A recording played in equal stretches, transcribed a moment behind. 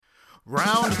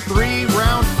Round three.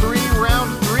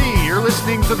 You're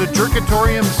listening to the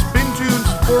Jerkatorium Spin Tunes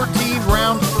 14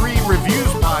 Round 3 Reviews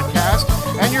podcast,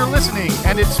 and you're listening,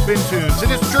 and it's Spin Tunes, and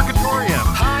it's Jerkatorium.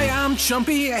 Hi, I'm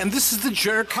Chumpy, and this is the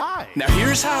Jerk. Hi. Now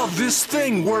here's how this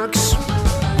thing works.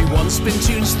 We won Spin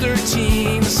Tunes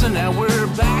 13, so now we're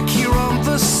back here on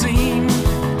the scene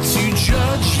to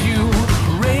judge you,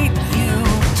 rate you,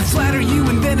 to flatter you,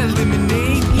 and then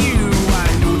eliminate you.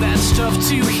 I know that's tough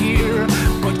to hear,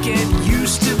 but get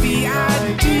used to the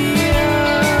idea.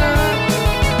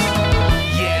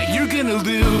 Yeah, you're gonna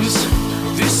lose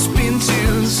this Spin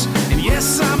Tunes, and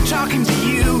yes, I'm talking to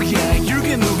you. Yeah, you're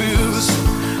gonna lose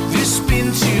this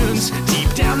Spin Tunes.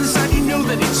 Deep down inside, you know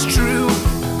that it's true.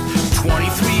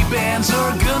 23 bands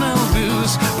are gonna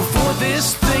lose before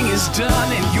this thing is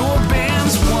done, and your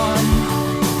band's won.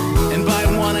 And by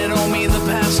one, I don't mean the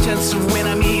past tense of win,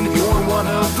 I mean you're one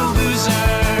of the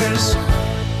losers.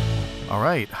 All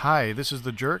right. Hi, this is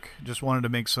the Jerk. Just wanted to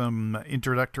make some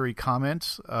introductory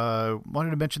comments.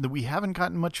 Wanted to mention that we haven't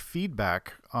gotten much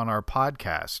feedback on our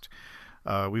podcast.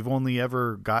 We've only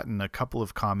ever gotten a couple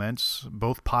of comments,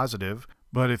 both positive.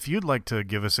 But if you'd like to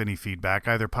give us any feedback,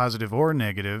 either positive or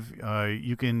negative,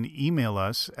 you can email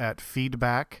us at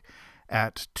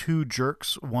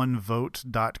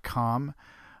feedback@twojerks1vote.com.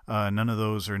 None of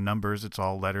those are numbers. It's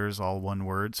all letters, all one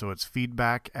word. So it's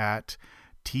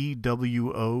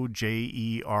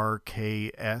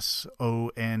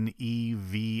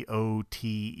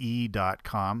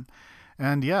feedback@twojerksonEvote.com.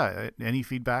 And yeah, any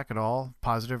feedback at all,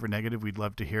 positive or negative, we'd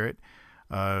love to hear it.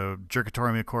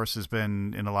 Jerkatorium, of course, has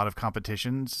been in a lot of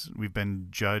competitions. We've been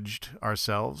judged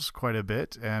ourselves quite a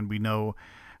bit, and we know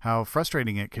how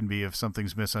frustrating it can be if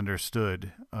something's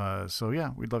misunderstood. So yeah,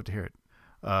 we'd love to hear it.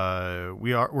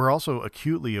 We're also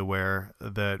acutely aware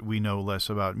that we know less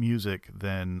about music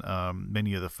than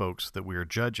many of the folks that we're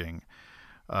judging.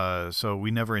 So we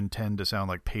never intend to sound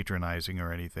like patronizing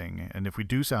or anything. And if we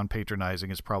do sound patronizing,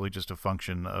 it's probably just a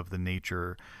function of the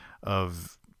nature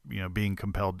of being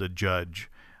compelled to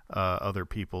judge other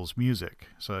people's music.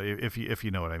 So if you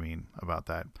know what I mean about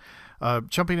that.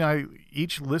 Chumpy and I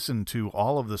each listen to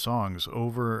all of the songs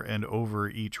over and over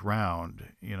each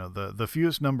round. The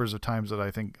fewest numbers of times that I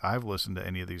think I've listened to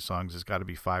any of these songs has got to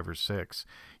be 5 or 6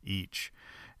 each.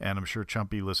 And I'm sure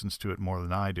Chumpy listens to it more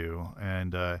than I do.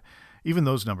 And even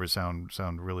those numbers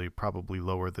sound really probably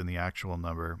lower than the actual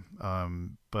number.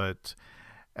 But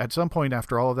at some point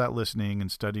after all of that listening and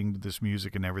studying this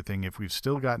music and everything, if we've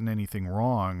still gotten anything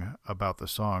wrong about the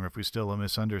song, if we still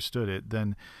misunderstood it,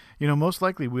 then, most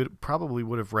likely we probably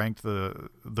would have ranked the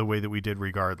way that we did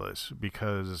regardless,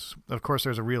 because of course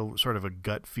there's a real sort of a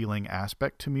gut feeling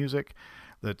aspect to music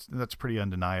that's pretty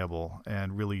undeniable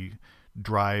and really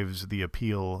drives the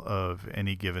appeal of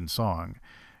any given song.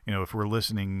 If we're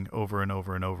listening over and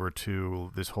over and over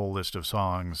to this whole list of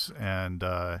songs and,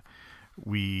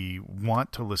 we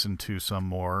want to listen to some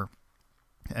more,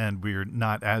 and we're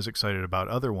not as excited about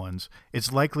other ones,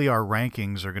 it's likely our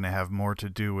rankings are going to have more to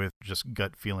do with just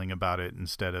gut feeling about it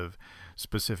instead of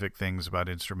specific things about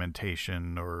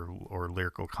instrumentation or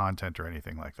lyrical content or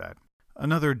anything like that.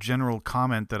 Another general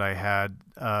comment that I had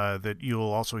that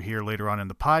you'll also hear later on in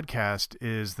the podcast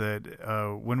is that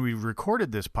when we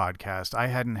recorded this podcast, I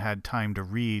hadn't had time to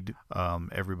read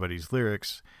everybody's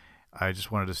lyrics. I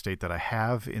just wanted to state that I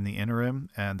have in the interim,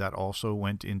 and that also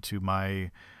went into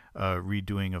my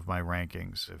redoing of my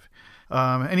rankings.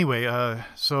 Anyway,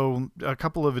 so a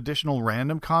couple of additional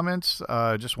random comments.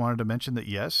 Just wanted to mention that,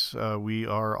 yes, we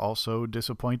are also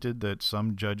disappointed that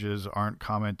some judges aren't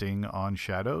commenting on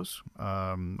Shadows.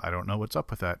 I don't know what's up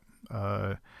with that.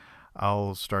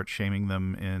 I'll start shaming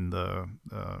them in the,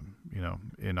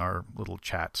 in our little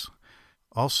chats.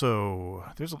 Also,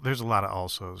 there's a lot of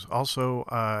alsos. Also,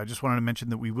 I just wanted to mention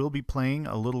that we will be playing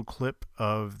a little clip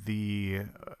of the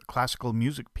classical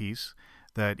music piece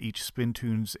that each Spin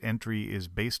Tunes entry is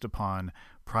based upon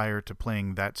prior to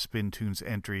playing that Spin Tunes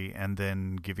entry and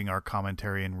then giving our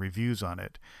commentary and reviews on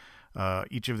it.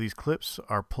 Each of these clips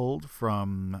are pulled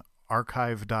from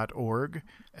archive.org,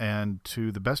 and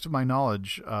to the best of my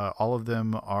knowledge, all of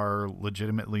them are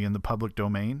legitimately in the public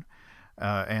domain.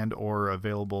 And or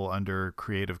available under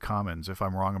Creative Commons. If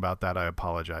I'm wrong about that, I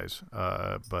apologize.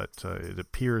 But it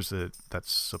appears that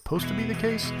that's supposed to be the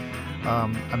case.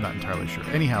 I'm not entirely sure.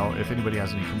 Anyhow, if anybody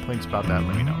has any complaints about that,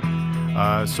 let me know.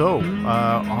 So,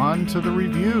 on to the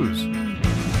reviews.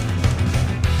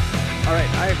 All right,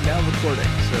 I am now recording,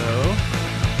 so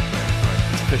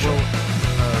it's official.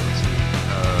 Well, let's see.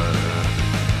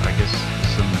 I guess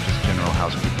some just general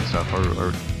housekeeping stuff,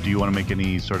 or do you want to make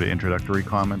any sort of introductory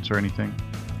comments or anything?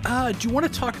 Do you want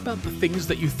to talk about the things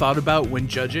that you thought about when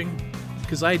judging?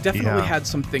 because I definitely Yeah. had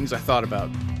some things I thought about.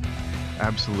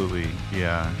 Absolutely,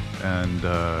 yeah. And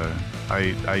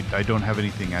I don't have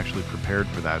anything actually prepared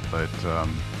for that, but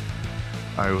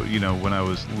when I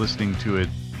was listening to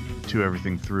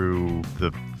everything through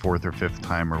the fourth or fifth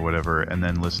time or whatever, and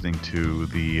then listening to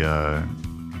the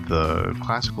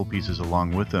classical pieces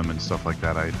along with them and stuff like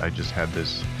that, I just had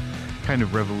this kind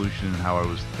of revolution in how I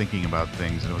was thinking about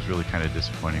things, and it was really kind of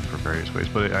disappointing for various ways.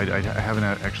 But I haven't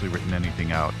actually written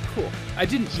anything out. Cool. I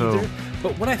didn't either.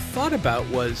 But what I thought about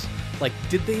was, like,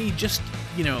 did they just,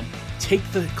 take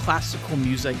the classical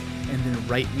music and then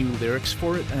write new lyrics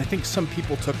for it? And I think some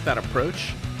people took that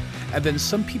approach. And then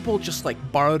some people just,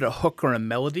 like, borrowed a hook or a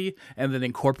melody and then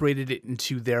incorporated it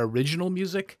into their original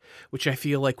music, which I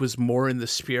feel like was more in the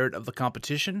spirit of the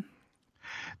competition.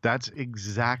 That's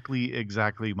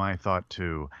exactly my thought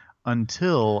too,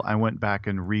 until I went back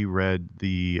and reread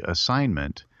the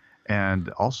assignment and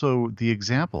also the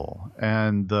example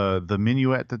and the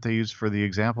minuet that they used for the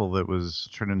example that was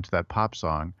turned into that pop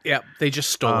song. Yeah, they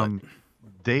just stole it.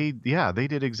 They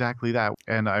did exactly that.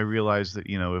 And I realized that,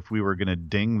 if we were going to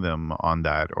ding them on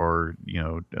that or,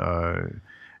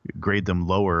 grade them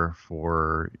lower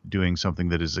for doing something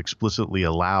that is explicitly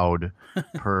allowed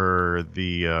per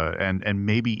the and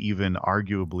maybe even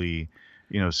arguably,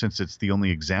 since it's the only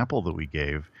example that we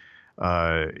gave,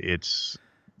 it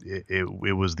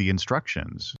was the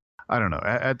instructions. I don't know.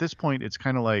 At this point, it's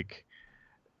kind of like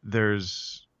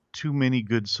there's too many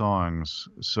good songs,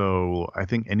 so I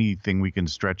think anything we can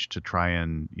stretch to try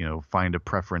and find a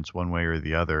preference one way or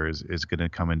the other is going to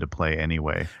come into play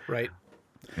anyway. Right.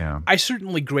 Yeah. I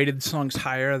certainly graded songs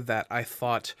higher that I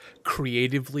thought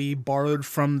creatively borrowed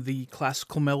from the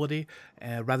classical melody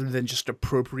rather than just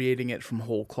appropriating it from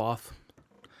whole cloth.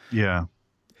 Yeah.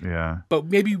 Yeah. But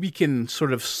maybe we can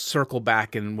sort of circle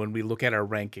back, and when we look at our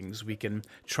rankings, we can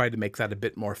try to make that a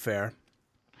bit more fair.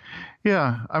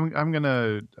 Yeah, I'm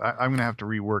gonna have to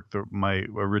rework my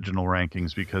original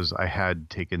rankings because I had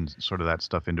taken sort of that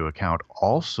stuff into account.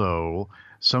 Also,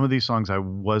 some of these songs I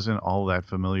wasn't all that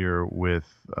familiar with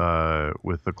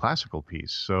the classical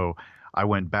piece, so I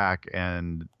went back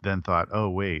and then thought, oh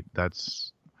wait,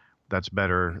 that's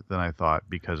better than I thought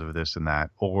because of this and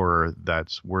that, or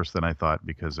that's worse than I thought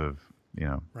because of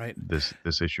right.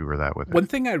 this issue or that with it. One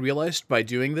thing I realized by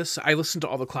doing this, I listened to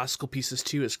all the classical pieces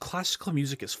too, is classical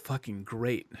music is fucking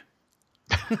great.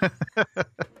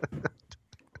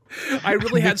 I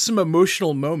really had some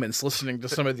emotional moments listening to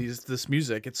some of this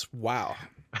music. It's wow.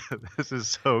 This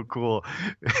is so cool.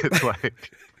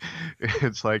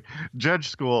 It's like Judge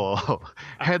School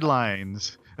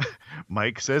headlines.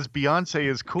 Mike says Beyonce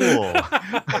is cool.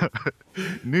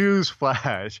 News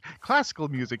flash. Classical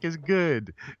music is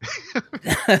good.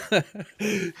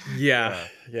 Yeah.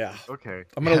 Okay.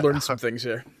 I'm going to learn some things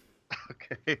here.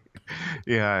 Okay.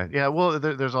 Yeah. Well,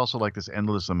 there's also like this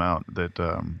endless amount that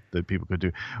people could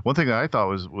do. One thing that I thought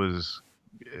was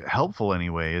helpful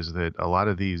anyway is that a lot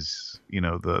of these,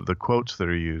 the quotes that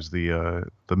are used, the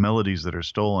melodies that are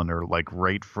stolen are like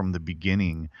right from the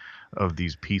beginning of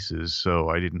these pieces. So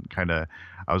I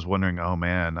was wondering, oh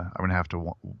man, I'm gonna have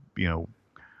to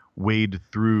wade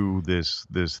through this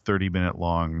 30-minute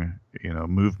long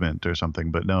movement or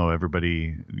something, but no,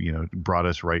 everybody brought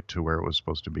us right to where it was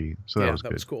supposed to be. So that was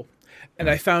good. Was cool. And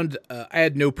I found I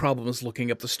had no problems looking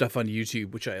up the stuff on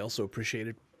YouTube, which I also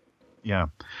appreciated. Yeah.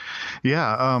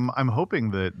 I'm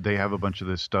hoping that they have a bunch of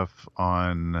this stuff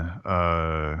on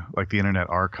like the Internet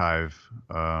Archive,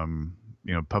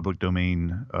 public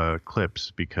domain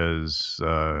clips, because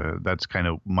that's kind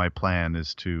of my plan,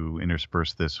 is to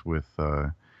intersperse this with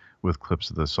clips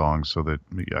of the song so that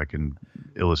I can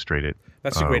illustrate it.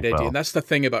 That's a great idea. And that's the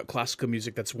thing about classical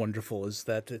music that's wonderful, is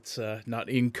that it's not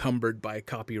encumbered by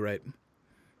copyright.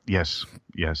 Yes.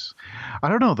 I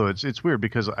don't know though. It's weird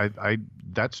because I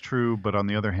that's true, but on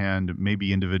the other hand,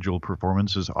 maybe individual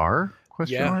performances are ?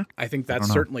 Yeah, I think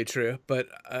that's certainly true. But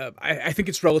I think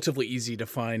it's relatively easy to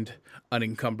find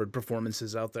unencumbered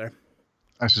performances out there.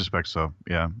 I suspect so.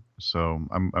 Yeah. So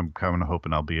I'm kind of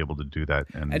hoping I'll be able to do that.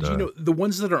 And the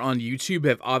ones that are on YouTube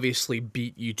have obviously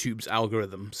beat YouTube's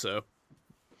algorithm. So.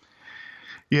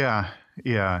 Yeah.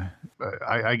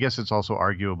 I guess it's also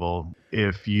arguable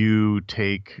if you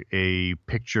take a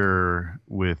picture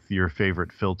with your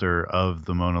favorite filter of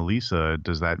the Mona Lisa,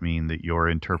 does that mean that your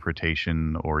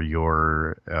interpretation or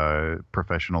your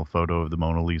professional photo of the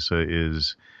Mona Lisa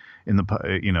is in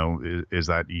the, is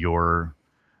that your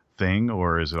thing,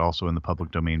 or is it also in the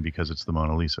public domain because it's the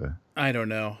Mona Lisa? I don't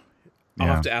know. I'll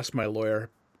have to ask my lawyer,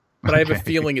 but I have a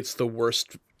feeling it's the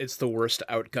worst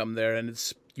outcome there, and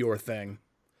it's your thing.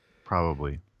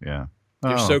 Probably, yeah.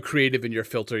 You're so creative in your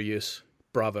filter use.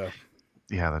 Bravo.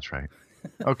 Yeah, that's right.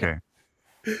 Okay.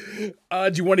 Do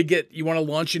you want to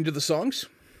launch into the songs?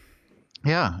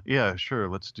 Yeah, sure.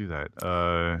 Let's do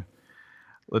that.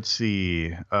 Let's see.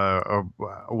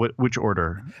 Which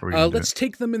order are we going to do? Let's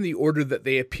take them in the order that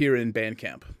they appear in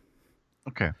Bandcamp.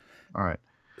 Okay. All right.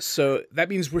 So that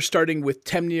means we're starting with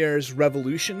Temnier's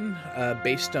Revolution,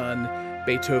 based on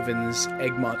Beethoven's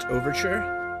Egmont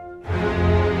Overture.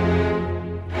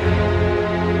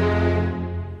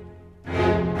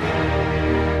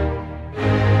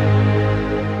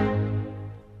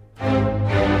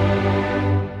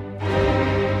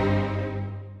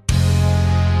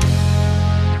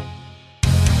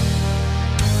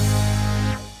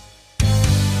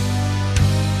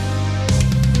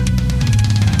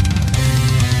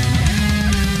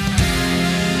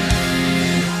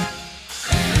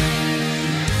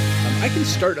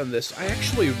 Start on this. I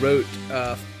actually wrote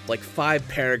like 5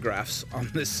 paragraphs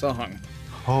on this song.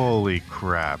 Holy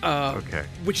crap. Okay.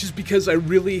 Which is because I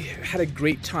really had a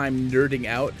great time nerding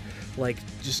out, like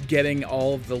just getting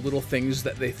all of the little things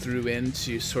that they threw in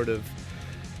to sort of,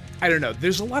 I don't know,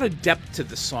 there's a lot of depth to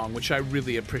this song, which I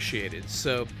really appreciated.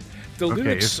 So the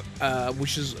lyrics,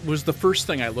 was the first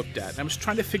thing I looked at. And I was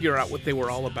trying to figure out what they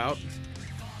were all about.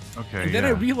 Okay. And then I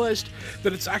realized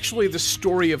that it's actually the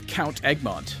story of Count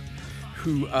Egmont,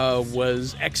 who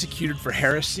was executed for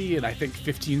heresy in, I think,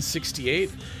 1568,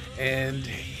 and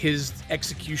his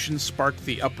execution sparked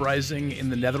the uprising in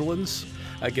the Netherlands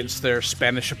against their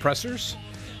Spanish oppressors.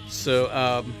 So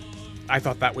I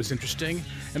thought that was interesting.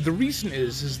 And the reason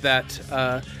is that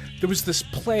there was this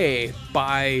play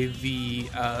by the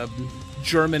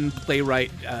German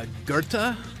playwright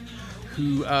Goethe,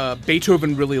 who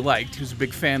Beethoven really liked, he was a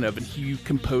big fan of, and he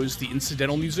composed the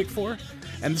incidental music for.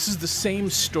 And this is the same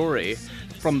story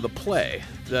from the play,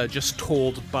 just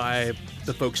told by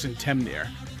the folks in Temnir,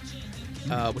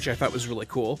 which I thought was really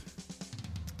cool.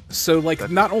 So,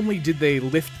 like, not only did they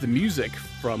lift the music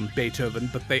from Beethoven,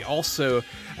 but they also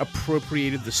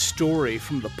appropriated the story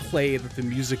from the play that the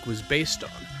music was based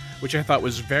on, which I thought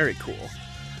was very cool.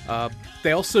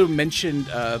 They also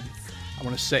mentioned, I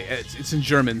want to say, it's in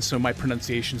German, so my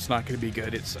pronunciation's not going to be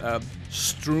good. It's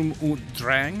Sturm und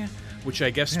Drang, which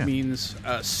I guess means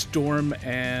storm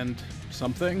and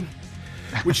something,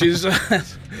 which is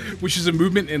a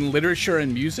movement in literature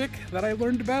and music that I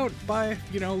learned about by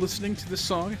listening to this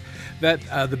song. That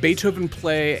the Beethoven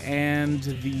play and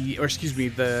the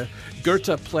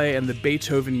Goethe play and the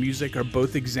Beethoven music are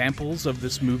both examples of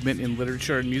this movement in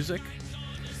literature and music.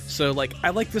 So like I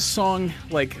like this song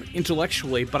like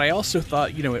intellectually, but I also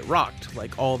thought it rocked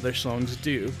like all of their songs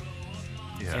do.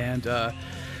 Yeah.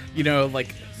 And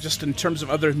like just in terms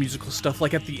of other musical stuff,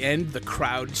 like at the end, the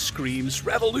crowd screams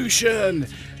 "Revolution,"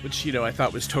 which I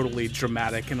thought was totally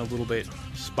dramatic and a little bit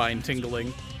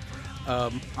spine-tingling.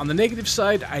 On the negative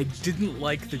side, I didn't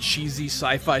like the cheesy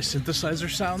sci-fi synthesizer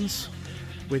sounds,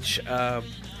 which I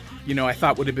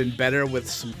thought would have been better with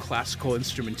some classical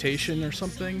instrumentation or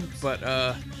something. But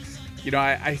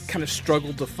I kind of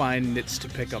struggled to find nits to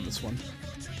pick on this one.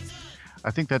 I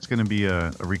think that's going to be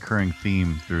a recurring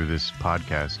theme through this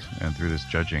podcast and through this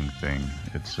judging thing.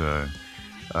 It's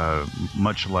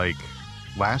much like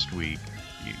last week,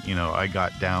 I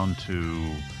got down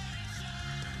to,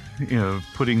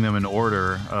 putting them in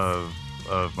order of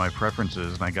my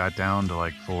preferences, and I got down to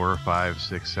like 4, 5,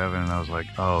 6, 7, and I was like,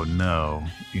 oh no,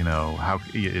 how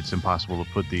it's impossible to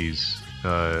put these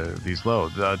low.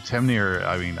 Temnir,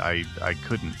 I mean, I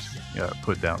couldn't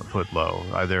put low.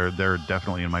 They're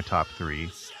definitely in my top 3,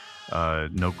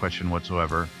 no question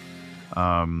whatsoever.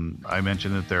 I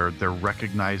mentioned that they're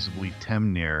recognizably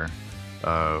Temnir,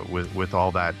 with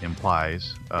all that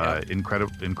implies.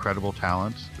 Incredible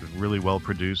talents, really well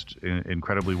produced,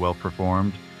 incredibly well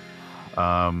performed.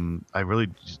 I really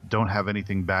just don't have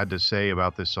anything bad to say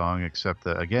about this song, except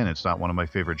that, again, it's not one of my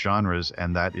favorite genres,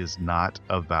 and that is not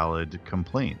a valid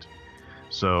complaint.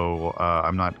 So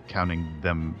I'm not counting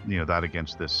them, that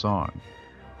against this song.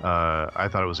 I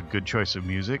thought it was a good choice of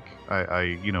music.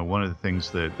 I one of the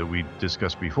things that we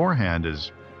discussed beforehand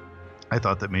is I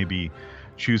thought that maybe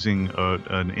choosing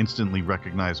an instantly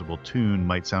recognizable tune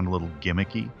might sound a little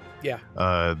gimmicky. Yeah.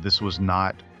 This was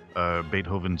not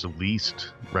Beethoven's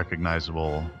least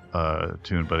recognizable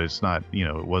tune, but it's not,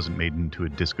 it wasn't made into a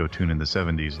disco tune in the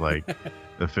 70s like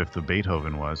the Fifth of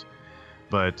Beethoven was.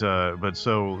 But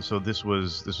so this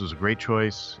was a great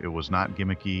choice. It was not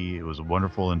gimmicky. It was a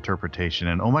wonderful interpretation,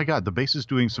 and oh my God, the bass is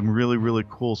doing some really, really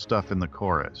cool stuff in the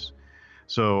chorus.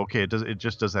 So okay, it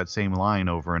just does that same line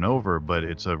over and over, but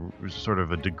it's a sort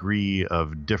of a degree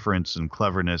of difference and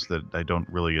cleverness that I don't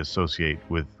really associate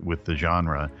with the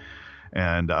genre.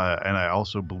 And I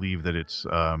also believe that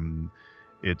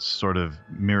it's sort of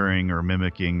mirroring or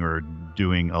mimicking or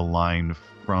doing a line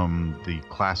from the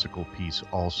classical piece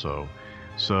also.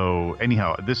 So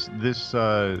anyhow, this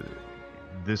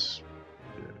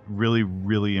really,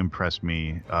 really impressed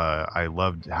me. I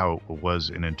loved how it was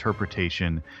an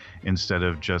interpretation instead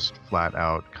of just flat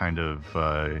out kind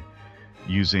of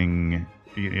using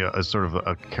a sort of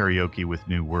a karaoke with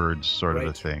new words sort of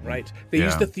a thing. Right. They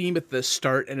used the theme at the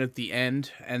start and at the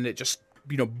end, and it just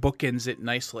bookends it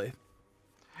nicely.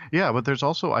 Yeah, but there's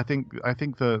also I think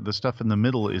the stuff in the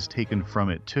middle is taken from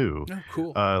it too. Oh,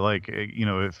 cool. If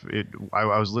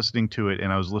I was listening to it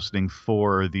and I was listening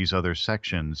for these other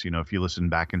sections. If you listen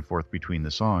back and forth between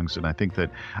the songs, and I think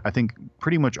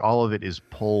pretty much all of it is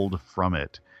pulled from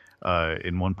it.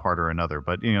 In one part or another.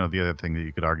 But the other thing that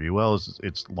you could argue, well, is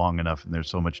it's long enough and there's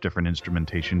so much different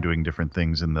instrumentation doing different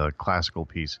things in the classical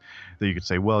piece that you could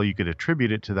say, well, you could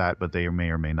attribute it to that, but they may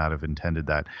or may not have intended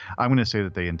that. I'm going to say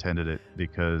that they intended it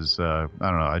because I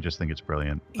don't know, I just think it's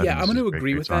brilliant. I'm going to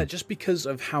agree with that just because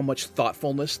of how much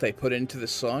thoughtfulness they put into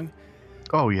this song.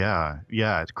 Oh yeah,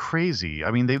 it's crazy. I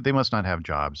mean, they must not have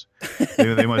jobs.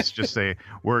 They must just say,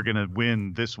 we're going to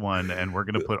win this one and we're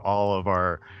going to put all of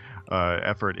our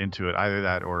effort into it. Either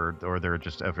that or they're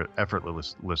just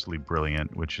effortlessly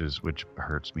brilliant, which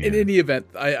hurts me. In any event,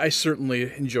 I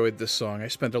certainly enjoyed this song. I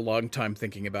spent a long time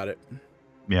thinking about it.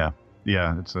 Yeah,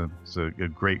 it's a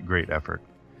great effort.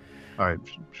 All right,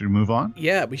 should we move on?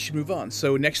 Yeah, we should move on.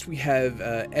 So next we have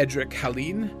Edric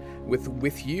Haleen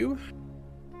with You.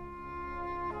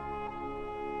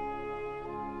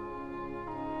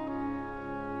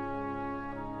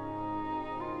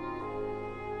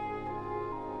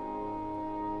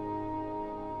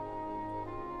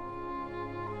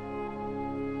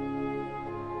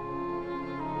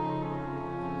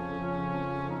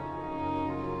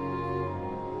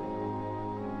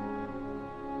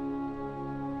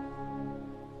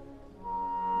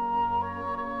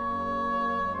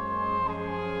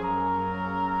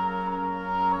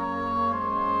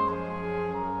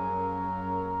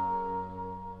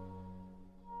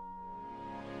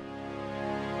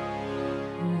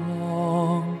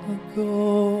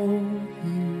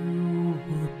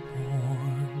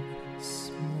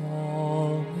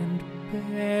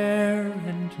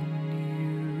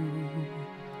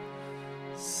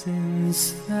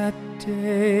 Since that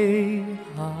day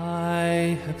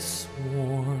I have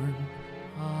sworn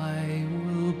I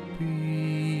will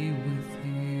be with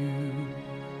you.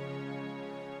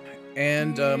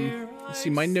 And let's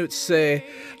see, my notes say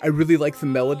I really like the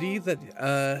melody that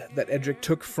Edric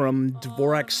took from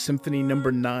Dvorak's Symphony No.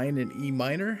 9 in E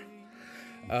minor.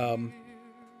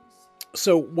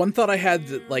 So one thought I had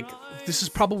that, this is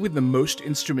probably the most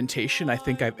instrumentation I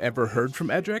think I've ever heard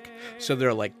from Edric. So there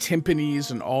are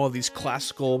timpanis and all of these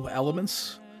classical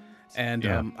elements. And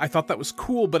I thought that was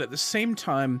cool, but at the same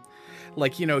time,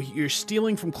 you're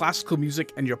stealing from classical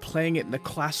music and you're playing it in a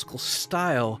classical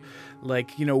style.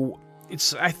 The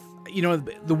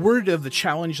word of the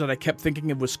challenge that I kept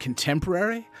thinking of was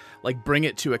contemporary, bring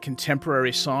it to a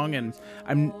contemporary song. And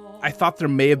I thought there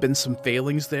may have been some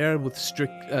failings there with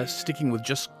sticking with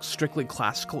just strictly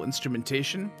classical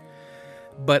instrumentation.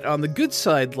 But on the good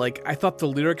side, I thought the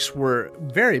lyrics were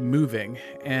very moving.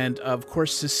 And of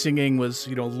course, his singing was,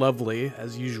 lovely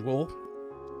as usual.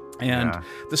 And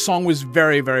the song was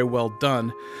very, very well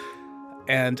done.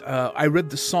 And I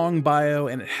read the song bio,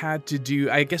 and it had to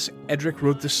do, I guess Edric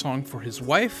wrote this song for his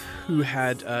wife, who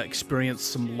had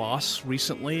experienced some loss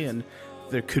recently, and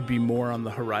there could be more on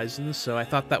the horizon. So I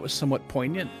thought that was somewhat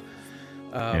poignant.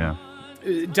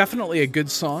 Definitely a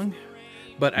good song,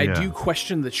 but I do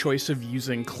question the choice of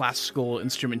using classical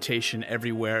instrumentation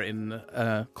everywhere in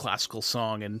a classical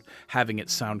song and having it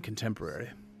sound contemporary.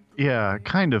 Yeah,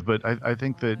 kind of, but I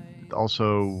think that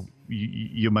also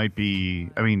you might be,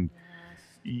 I mean,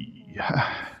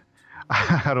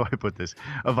 how do I put this?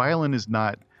 A violin is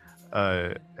not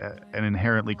an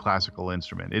inherently classical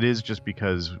instrument. It is just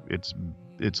because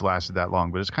it's lasted that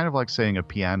long, but it's kind of like saying a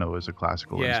piano is a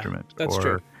classical instrument. That's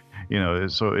true.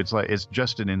 So it's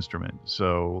just an instrument.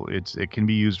 So it can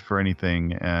be used for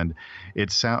anything, and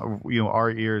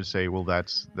our ears say, well,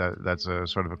 that's a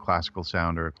sort of a classical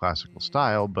sound or a classical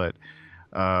style, but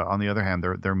on the other hand,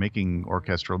 they're making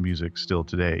orchestral music still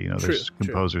today. There's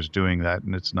composers doing that,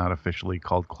 and it's not officially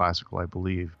called classical, I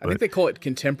believe. I think they call it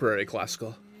contemporary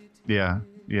classical. Yeah.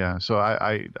 So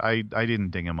I didn't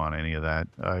ding him on any of that.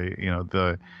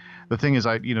 The thing is,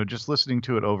 just listening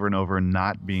to it over and over and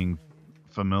not being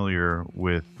familiar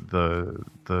with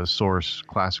the source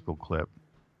classical clip,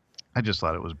 I just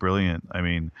thought it was brilliant. I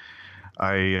mean,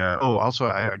 also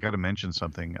I got to mention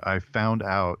something. I found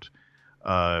out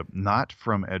not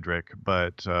from Edric,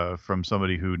 but from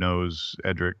somebody who knows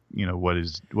Edric,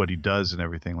 what he does and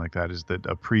everything like that, is that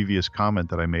a previous comment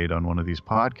that I made on one of these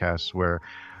podcasts where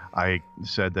I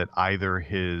said that either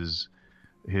his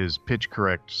pitch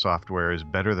correct software is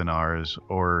better than ours,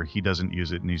 or he doesn't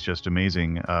use it and he's just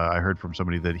amazing. I heard from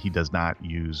somebody that he does not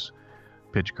use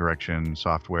pitch correction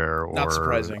software or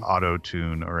auto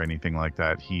tune or anything like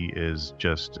that. He is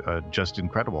just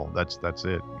incredible. That's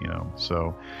it.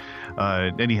 So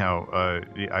anyhow,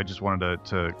 I just wanted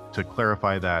to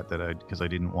clarify because I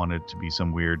didn't want it to be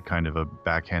some weird kind of a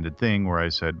backhanded thing where I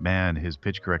said, man, his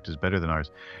pitch correct is better than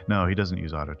ours. No, he doesn't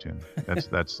use auto tune.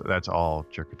 That's all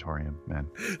Jerkatorium, man.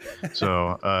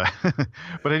 So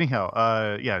but anyhow,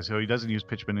 so he doesn't use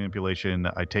pitch manipulation.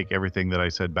 I take everything that I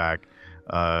said back.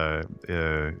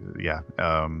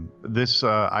 This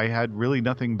I had really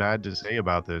nothing bad to say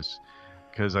about this,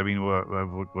 because I mean,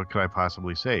 what could I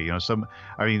possibly say?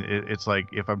 It's like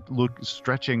if I'm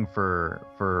stretching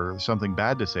for something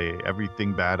bad to say,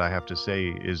 everything bad I have to say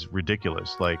is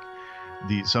ridiculous. Like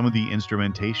some of the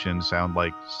instrumentation sound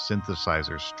like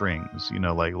synthesizer strings.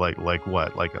 Like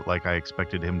what? Like I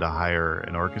expected him to hire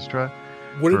an orchestra.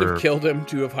 Would it have killed him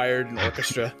to have hired an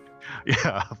orchestra?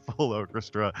 Yeah, a full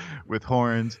orchestra with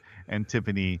horns and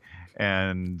timpani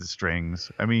and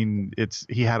strings. I mean,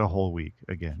 he had a whole week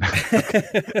again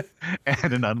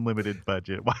and an unlimited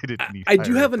budget. Why didn't he? I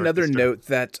do have another note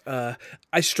that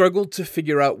I struggled to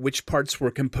figure out which parts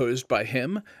were composed by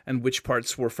him and which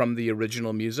parts were from the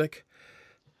original music.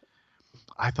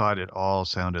 I thought it all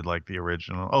sounded like the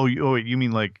original. Oh, you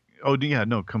mean like? Oh yeah,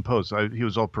 no, composed. He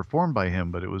was all performed by him,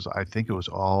 but I think it was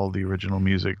all the original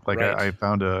music. Like right. I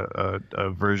found a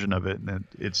version of it, and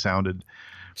it sounded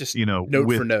just note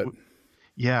for note.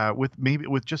 Yeah,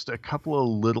 with just a couple of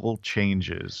little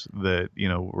changes that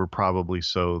were probably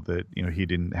so that he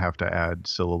didn't have to add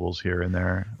syllables here and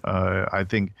there. I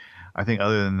think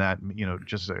other than that,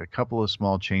 just a couple of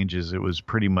small changes. It was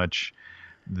pretty much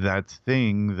that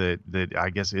thing that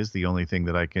I guess is the only thing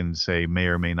that I can say may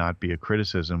or may not be a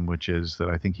criticism, which is that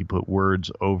I think he put words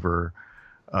over,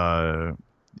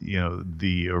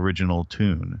 the original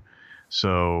tune.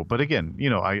 So, but again,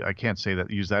 I can't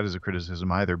use that as a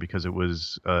criticism either, because it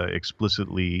was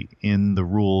explicitly in the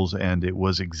rules and it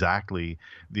was exactly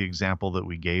the example that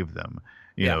we gave them,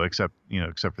 except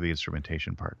for the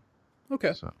instrumentation part.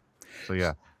 Okay. So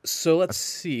yeah. So let's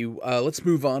see. Let's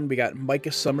move on. We got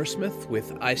Micah Summersmith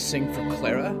with I Sing for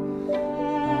Clara.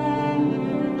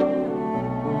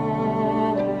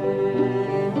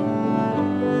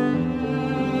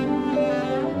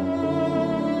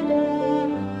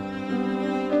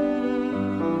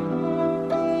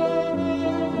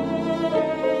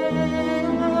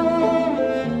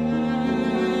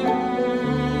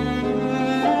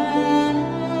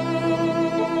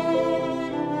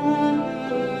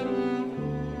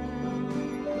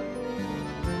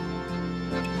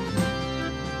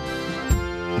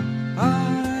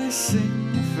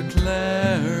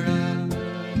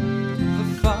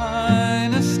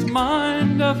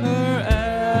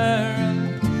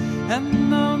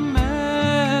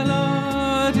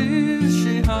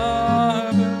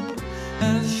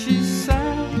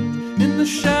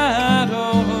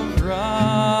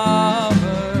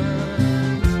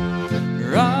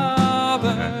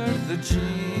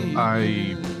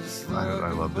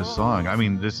 I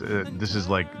mean, this is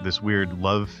like this weird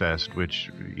love fest,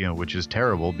 which is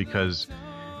terrible because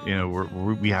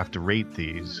we have to rate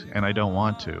these, and I don't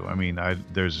want to. I mean,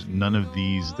 there's none of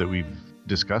these that we've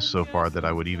discussed so far that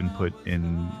I would even put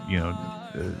in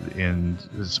in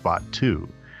spot 2.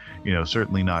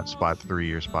 Certainly not spot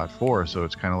 3 or spot 4. So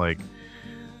it's kind of like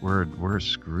we're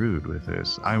screwed with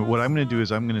this. What I'm going to do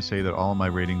is I'm going to say that all of my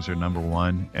ratings are number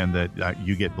 1, and that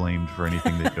you get blamed for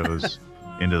anything that goes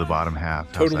into the bottom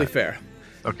half. Totally fair.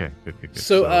 Okay, good.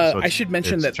 So I should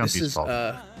mention that this is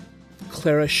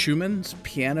Clara Schumann's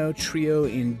piano trio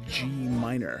in G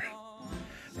minor.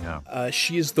 Yeah.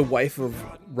 She is the wife of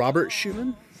Robert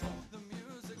Schumann.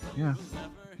 Yeah.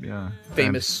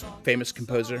 Famous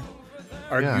composer.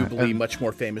 Arguably much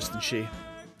more famous than she.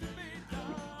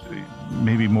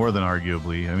 Maybe more than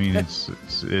arguably. I mean, it's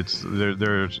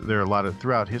there are a lot of,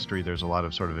 throughout history, there's a lot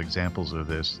of sort of examples of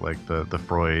this, like the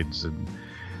Freuds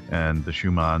and the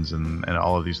Schumanns and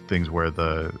all of these things where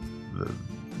the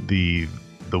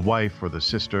wife or the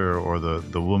sister or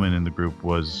the woman in the group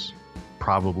was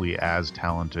probably as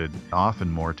talented, often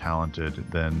more talented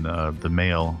than the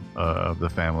male of the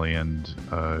family, and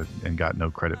got no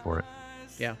credit for it.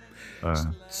 Yeah.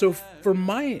 So for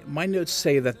my notes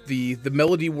say that the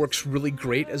melody works really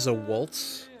great as a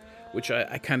waltz, which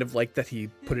I kind of like that he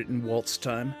put it in waltz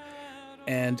time.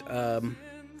 And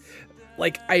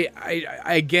like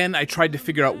I tried to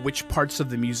figure out which parts of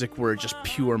the music were just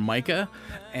pure Micah,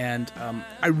 and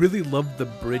I really loved the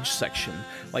bridge section.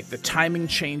 Like the timing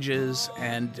changes,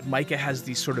 and Micah has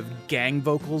these sort of gang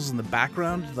vocals in the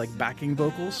background, like backing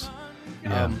vocals.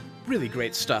 Yeah. Really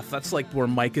great stuff. That's like where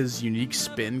Micah's unique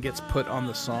spin gets put on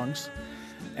the songs.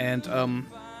 And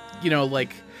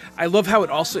like I love how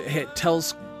it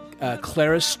tells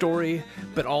Clara's story,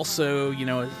 but also,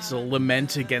 it's a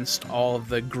lament against all of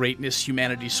the greatness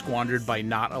humanity squandered by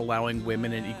not allowing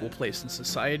women an equal place in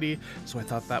society. So I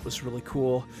thought that was really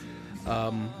cool.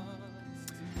 And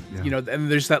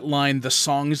there's that line, "The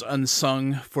song's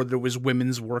unsung, for there was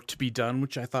women's work to be done,"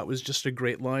 which I thought was just a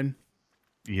great line.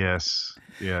 Yes.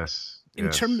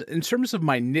 In terms of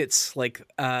my nits, like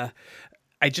I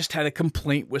just had a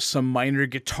complaint with some minor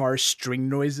guitar string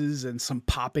noises and some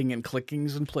popping and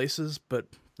clickings in places, but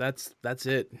that's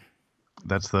it.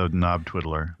 That's the knob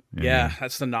twiddler. Yeah,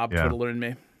 that's the knob twiddler in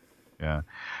me. Yeah.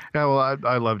 Well,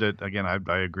 I loved it. Again,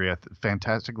 I agree.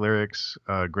 Fantastic lyrics,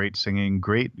 great singing,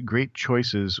 great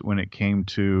choices when it came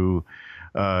to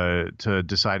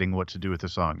deciding what to do with the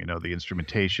song. The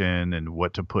instrumentation and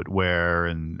what to put where,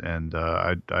 and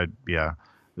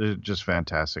they're just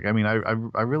fantastic. I mean,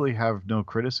 I really have no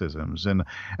criticisms, and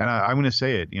I'm going to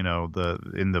say it.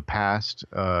 In the past,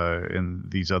 in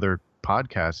these other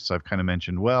podcasts, I've kind of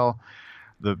mentioned, well,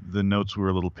 the notes were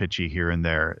a little pitchy here and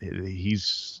there.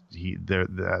 They're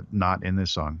not in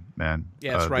this song, man.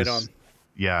 Yeah, it's right on.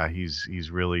 Yeah,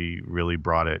 he's really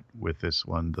brought it with this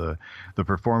one. The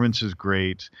performance is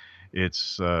great.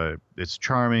 It's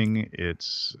charming.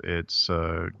 It's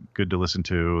good to listen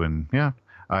to, and yeah,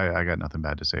 I got nothing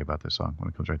bad to say about this song when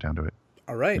it comes right down to it.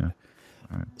 All right. Yeah.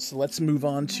 All right. So let's move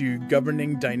on to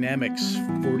Governing Dynamics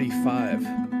 45.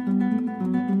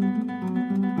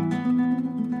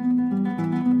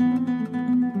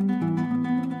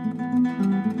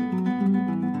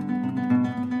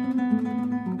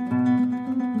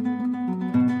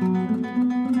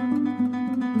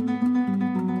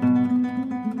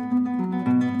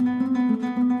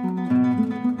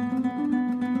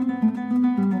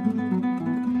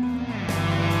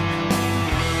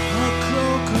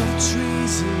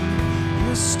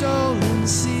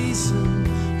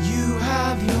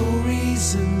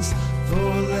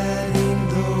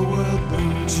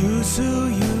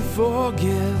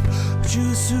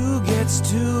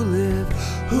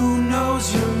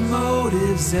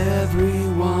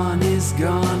 Everyone is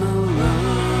gonna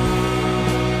learn.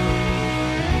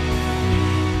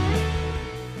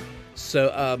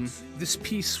 So this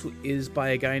piece is by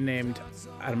a guy named,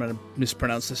 I'm going to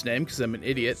mispronounce this name because I'm an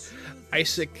idiot,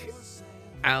 Isaac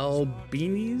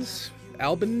Albanese.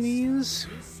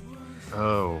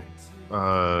 Oh,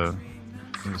 let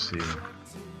me see.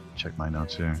 Check my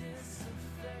notes here.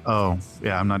 Oh,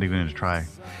 yeah, I'm not even going to try.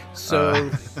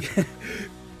 So...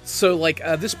 So,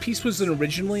 this piece was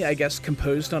originally, I guess,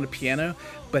 composed on a piano,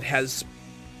 but has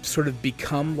sort of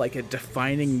become like a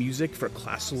defining music for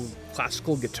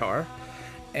classical guitar.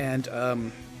 And,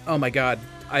 oh my God,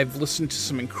 I've listened to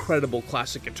some incredible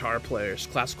classical guitar players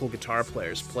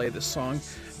play this song.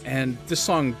 And this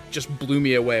song just blew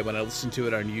me away when I listened to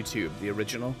it on YouTube, the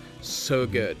original. So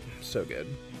good. So good.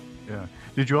 Yeah.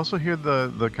 Did you also hear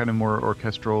the kind of more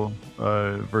orchestral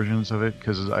versions of it?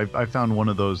 Because I found one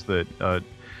of those that...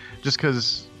 just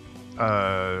because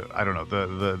I don't know,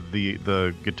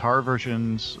 the guitar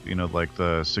versions, like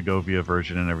the Segovia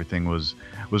version and everything was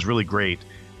really great,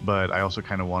 but I also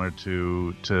kind of wanted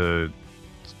to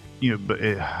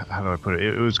how do I put it?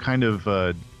 It was kind of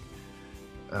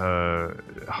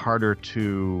harder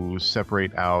to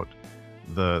separate out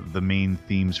the main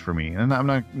themes for me, and I'm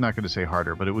not going to say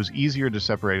harder, but it was easier to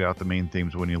separate out the main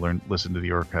themes when you listen to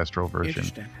the orchestral version.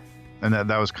 Interesting. And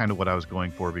that was kind of what I was going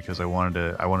for, because I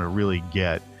wanted to really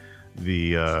get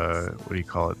the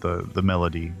the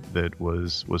melody that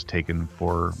was taken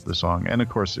for the song. And of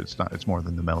course it's more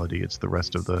than the melody, it's the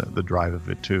rest of the drive of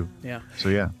it too. Yeah. So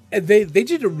yeah. And they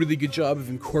did a really good job of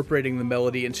incorporating the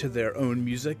melody into their own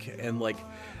music, and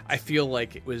I feel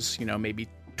like it was, maybe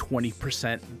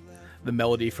 20% the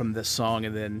melody from this song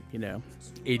and then,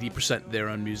 80% their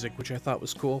own music, which I thought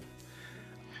was cool.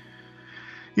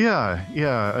 Yeah.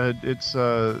 It's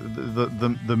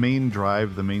the main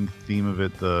drive, the main theme of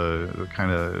it, the kind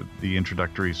of the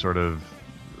introductory sort of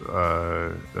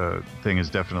thing is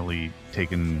definitely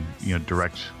taken,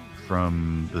 direct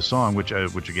from the song, which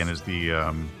again is the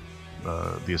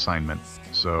assignment.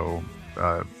 So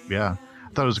yeah, I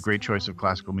thought it was a great choice of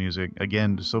classical music.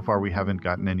 Again, so far we haven't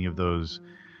gotten any of those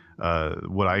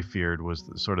what I feared was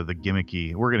sort of the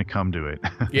gimmicky. We're going to come to it.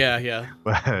 Yeah.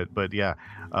 but yeah,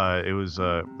 it was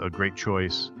a great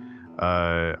choice.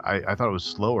 I thought it was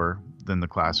slower than the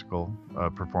classical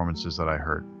performances that I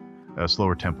heard,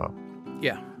 slower tempo.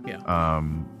 Yeah.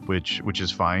 Which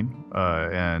is fine,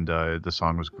 and the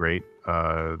song was great.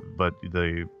 But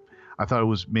I thought it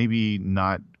was maybe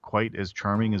not quite as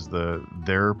charming as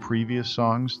their previous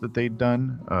songs that they'd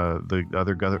done. The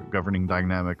other Governing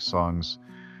Dynamics songs,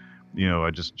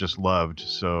 I just loved.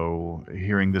 So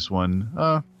hearing this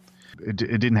one, it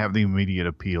didn't have the immediate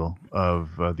appeal of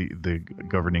the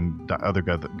other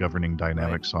Governing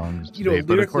Dynamics songs. Today.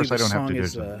 But of course, I don't have to do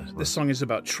this song is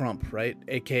about Trump, right?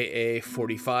 AKA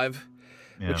 45,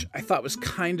 which I thought was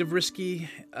kind of risky.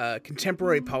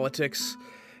 Contemporary politics.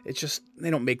 It's just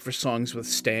they don't make for songs with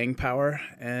staying power,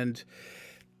 and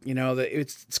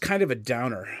it's kind of a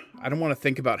downer. I don't want to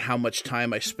think about how much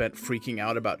time I spent freaking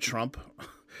out about Trump.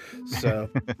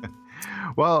 So,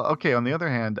 well, okay. On the other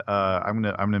hand, I'm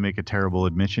gonna make a terrible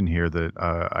admission here that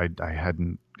I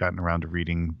hadn't gotten around to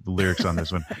reading the lyrics on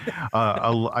this one.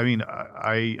 I mean,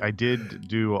 I did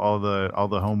do all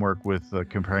the homework with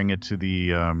comparing it to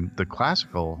the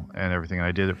classical and everything, and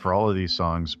I did it for all of these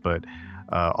songs, but.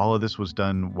 All of this was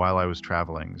done while I was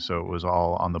traveling, so it was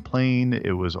all on the plane.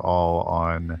 It was all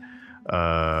on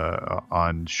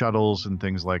shuttles and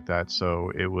things like that.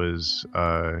 So it was,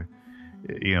 so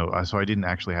I didn't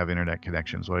actually have internet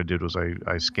connections. What I did was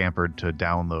I scampered to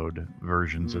download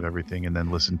versions of everything and then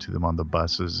listened to them on the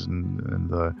buses and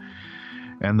the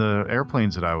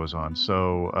airplanes that I was on.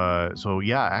 So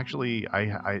yeah, actually,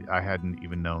 I hadn't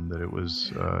even known that it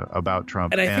was about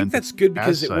Trump. And I think that's good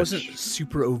because it wasn't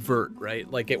super overt, right?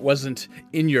 Like it wasn't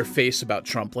in your face about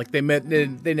Trump. Like they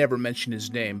never mentioned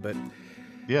his name, but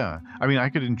yeah, I mean, I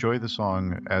could enjoy the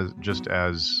song as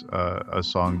a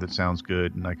song that sounds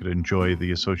good, and I could enjoy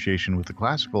the association with the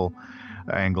classical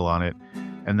angle on it.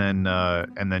 And then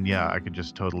yeah, I could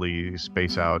just totally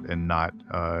space out and not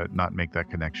make that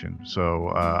connection. So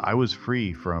I was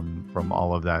free from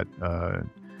all of that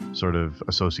sort of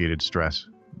associated stress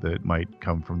that might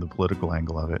come from the political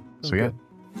angle of it. So okay.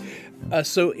 Yeah.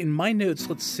 So in my notes,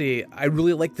 let's see. I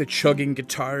really like the chugging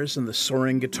guitars and the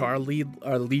soaring guitar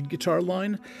lead guitar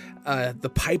line.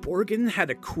 The pipe organ had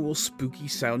a cool, spooky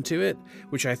sound to it,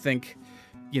 which I think,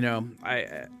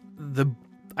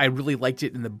 I really liked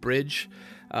it in the bridge.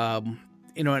 And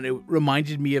it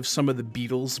reminded me of some of the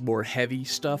Beatles' more heavy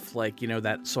stuff, like,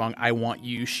 that song, I Want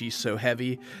You, She's So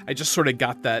Heavy. I just sort of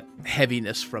got that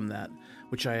heaviness from that,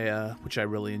 which I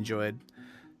really enjoyed.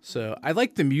 So I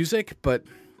liked the music, but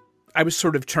I was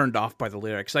sort of turned off by the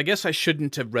lyrics. I guess I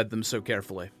shouldn't have read them so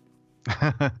carefully.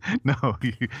 No,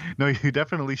 you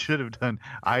definitely should have done.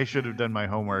 I should have done my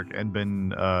homework and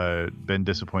been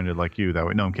disappointed like you that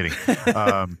way. No, I'm kidding.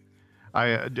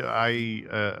 I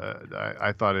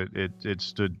thought it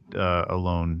stood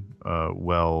alone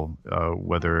well,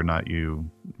 whether or not you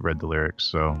read the lyrics.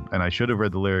 So, and I should have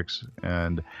read the lyrics,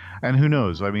 and who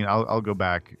knows? I mean, I'll go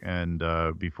back and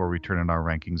before we turn in our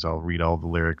rankings, I'll read all the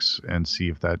lyrics and see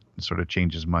if that sort of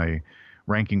changes my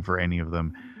ranking for any of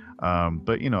them.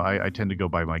 But I tend to go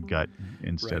by my gut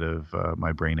instead of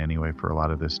my brain anyway for a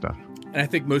lot of this stuff. And I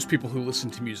think most people who listen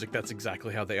to music, that's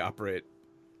exactly how they operate.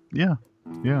 Yeah.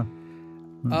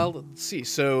 Let's see.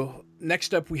 So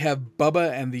next up we have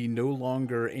Bubba and the No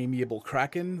Longer Amiable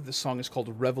Kraken. The song is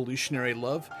called Revolutionary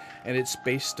Love, and it's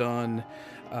based on,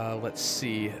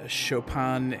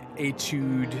 Chopin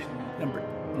Etude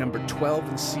number 12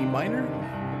 in C minor.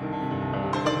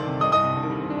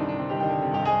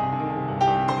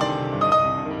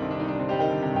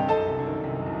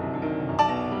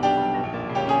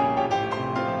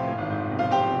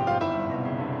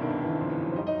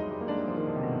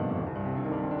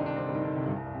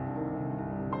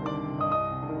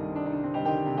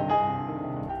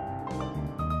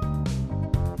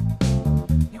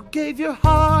 Gave your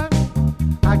heart,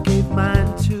 I gave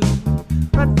mine too.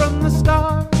 Right from the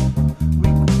start, we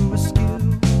grew askew.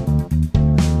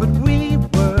 But we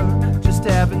were just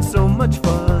having so much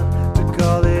fun to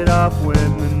call it off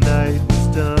when the night was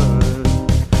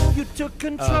done. You took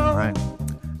control. Right.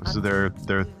 This is their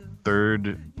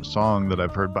third song that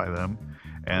I've heard by them,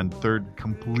 and third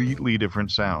completely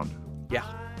different sound. Yeah.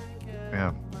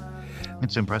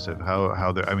 It's impressive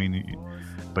how they. I mean.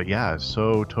 But yeah,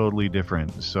 so totally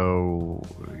different. So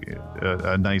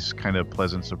a nice kind of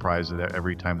pleasant surprise that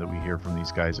every time that we hear from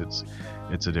these guys, it's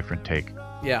a different take.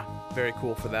 Yeah, very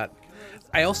cool for that.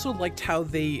 I also liked how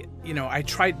they, I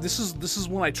tried. This is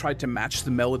when I tried to match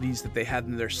the melodies that they had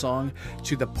in their song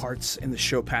to the parts in the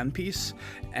Chopin piece,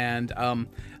 and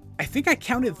I I think I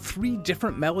counted 3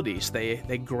 different melodies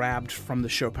they grabbed from the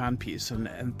Chopin piece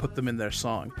and put them in their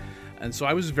song. And so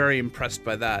I was very impressed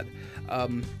by that.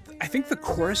 I think the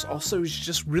chorus also is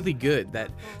just really good.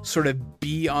 That sort of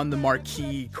be on the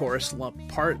marquee chorus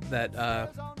part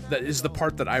that is the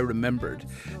part that I remembered.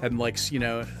 And like, you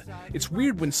know, it's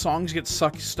weird when songs get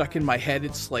stuck in my head.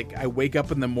 It's like I wake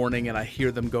up in the morning and I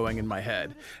hear them going in my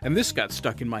head. And this got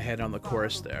stuck in my head on the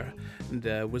chorus there,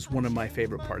 and was one of my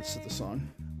favorite parts of the song.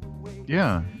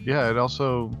 Yeah. It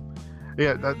also.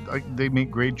 Yeah, they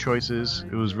make great choices.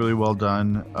 It was really well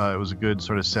done. It was a good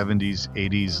sort of 70s,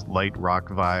 80s light rock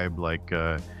vibe, like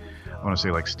I want to say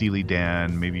like Steely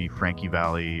Dan, maybe Frankie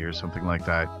Valli or something like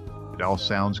that. It all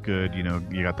sounds good. You know,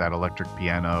 you got that electric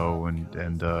piano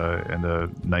and a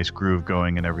nice groove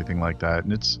going and everything like that.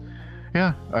 And it's,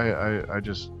 yeah, I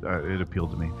just it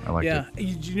appealed to me. I liked it. Yeah,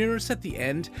 did you notice at the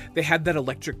end they had that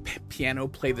electric piano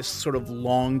play this sort of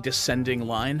long descending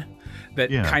line that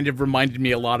kind of reminded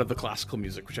me a lot of the classical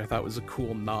music, which I thought was a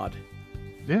cool nod.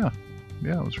 Yeah,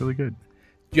 it was really good.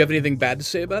 Do you have anything bad to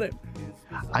say about it?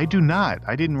 I do not.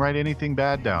 I didn't write anything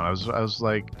bad down. I was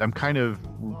like, I'm kind of,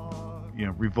 you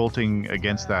know, revolting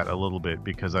against that a little bit,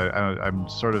 because I'm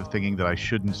sort of thinking that I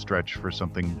shouldn't stretch for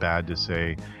something bad to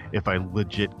say if I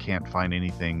legit can't find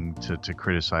anything to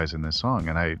criticize in this song.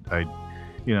 And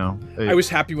I was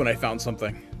happy when I found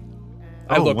something.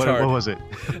 I looked looked hard. What was it?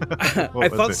 I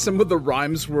thought some of the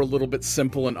rhymes were a little bit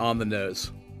simple and on the nose.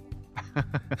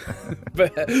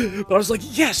 but I was like,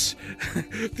 yes,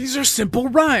 these are simple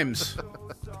rhymes.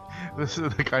 This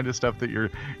is the kind of stuff that you're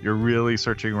really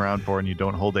searching around for, and you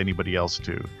don't hold anybody else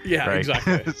to. Yeah, right?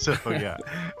 exactly.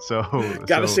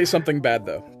 Gotta say something bad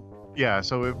though. Yeah.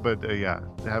 With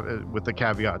the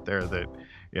caveat there that,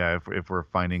 yeah, if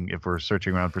we're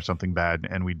searching around for something bad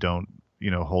and we don't, you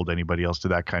know, hold anybody else to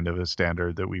that kind of a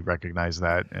standard, that we recognize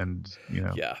that, and, you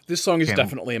know. Yeah, this song is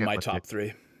definitely in my top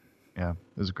 3. Yeah,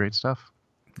 it was great stuff.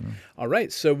 Yeah. All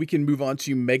right, so we can move on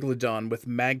to Megalodon with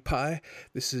Magpie.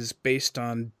 This is based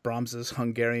on Brahms's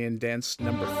Hungarian Dance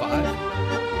number 5.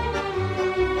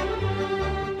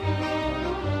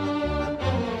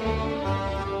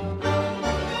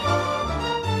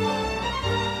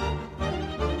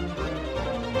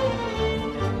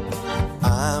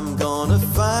 I'm gonna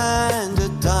find a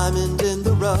diamond in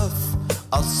the rough.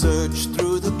 I'll search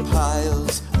through the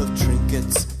piles of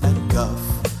trinkets and guff.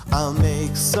 I'll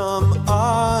make some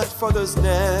art, for there's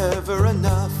never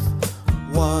enough.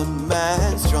 One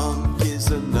man's junk is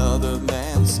another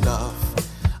man's stuff.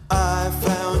 I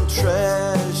found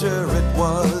treasure, it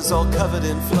was all covered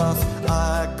in fluff.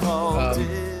 I called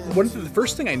it. The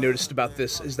first thing I noticed about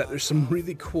this is that there's some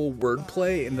really cool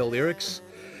wordplay in the lyrics.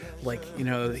 Like, you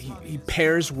know, he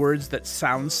pairs words that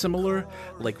sound similar,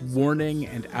 like warning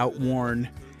and outworn,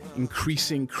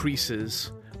 increasing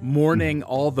creases, mourning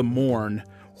all the morn,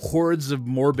 hordes of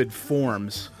morbid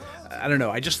forms. I don't know.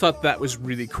 I just thought that was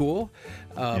really cool.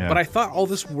 But I thought all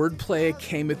this wordplay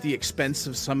came at the expense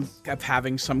of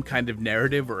having some kind of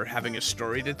narrative or having a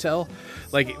story to tell.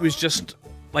 Like, it was just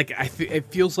like it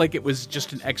feels like it was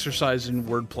just an exercise in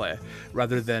wordplay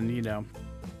rather than, you know,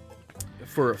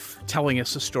 for telling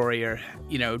us a story or,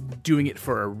 you know, doing it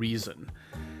for a reason.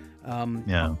 On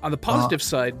the positive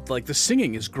side, like, the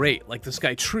singing is great. Like, this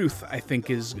guy Truth, I think,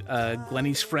 is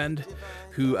Glennie's friend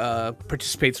who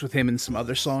participates with him in some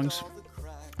other songs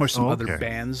or some other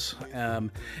bands.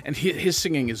 And his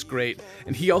singing is great.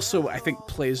 And he also, I think,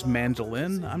 plays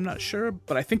mandolin. I'm not sure,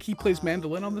 but I think he plays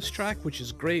mandolin on this track, which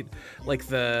is great. Like,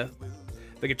 the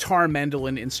guitar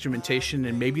mandolin instrumentation,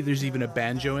 and maybe there's even a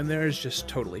banjo in there, is just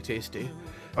totally tasty.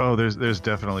 Oh, there's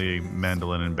definitely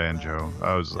mandolin and banjo.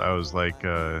 I was like,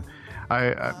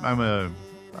 I'm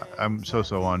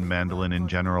so on mandolin in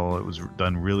general. It was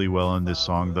done really well in this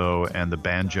song though, and the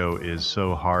banjo is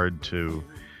so hard to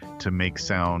make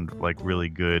sound like really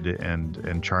good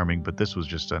and charming. But this was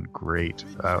just done great.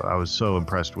 I was so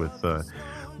impressed with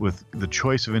the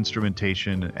choice of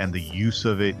instrumentation and the use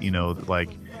of it. You know,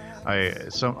 like.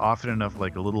 Often enough,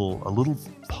 like a little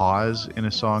pause in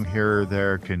a song here or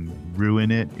there can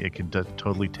ruin it. It can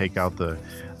totally take out the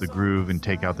groove and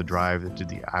take out the drive. It did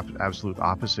the absolute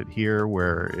opposite here,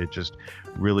 where it just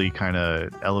really kind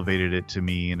of elevated it to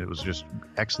me, and it was just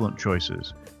excellent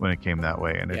choices when it came that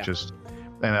way. And it just,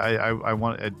 and I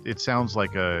want it sounds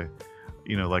like a,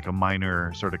 you know, like a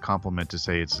minor sort of compliment to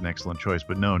say it's an excellent choice,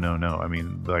 but no. I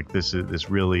mean, like this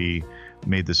really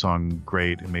made the song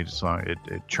great. It made the song it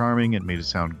charming. It made it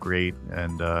sound great.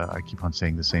 And I keep on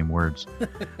saying the same words.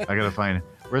 I gotta find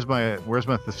where's my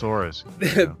thesaurus.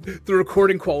 You know? The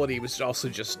recording quality was also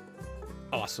just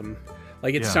awesome.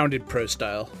 Like, it sounded pro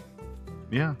style.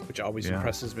 Yeah, which always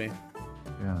impresses me.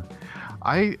 Yeah.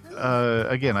 I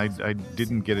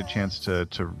didn't get a chance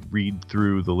to read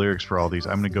through the lyrics for all these.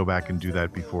 I'm going to go back and do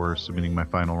that before submitting my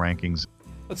final rankings.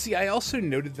 Let's see, I also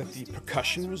noted that the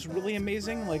percussion was really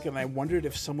amazing, and I wondered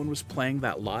if someone was playing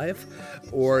that live,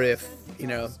 or if,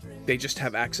 they just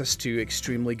have access to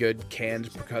extremely good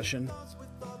canned percussion.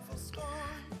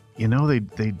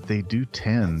 They do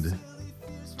tend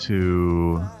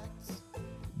to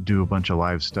do a bunch of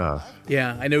live stuff.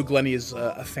 Yeah, I know Glennie is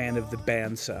a fan of the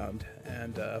band sound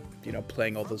and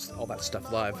playing all that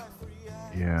stuff live.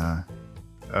 Yeah,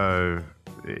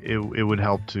 it would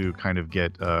help to kind of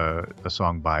get a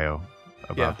song bio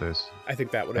about this. I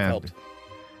think that would have helped.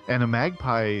 And a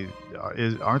Magpie,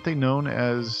 aren't they known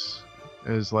as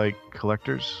like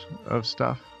collectors of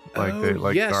stuff? Like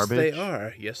yes, garbage? They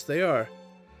are. Yes, they are.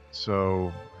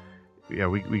 So, yeah,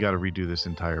 we got to redo this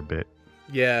entire bit.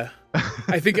 Yeah,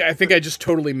 I think I just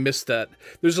totally missed that.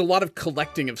 There's a lot of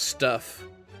collecting of stuff.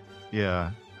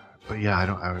 Yeah, but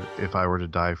yeah, if I were to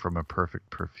die from a perfect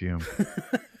perfume,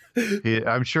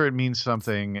 I'm sure it means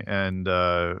something. And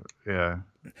yeah,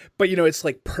 but it's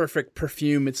like perfect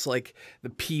perfume. It's like the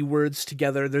P words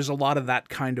together. There's a lot of that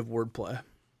kind of wordplay.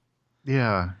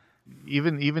 Yeah.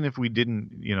 Even if we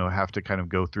didn't, have to kind of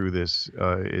go through this,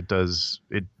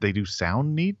 they do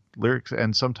sound neat lyrics,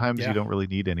 and sometimes you don't really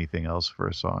need anything else for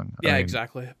a song. Yeah,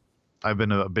 exactly. I've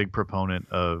been a big proponent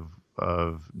of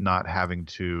not having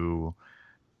to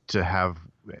have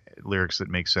lyrics that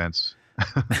make sense.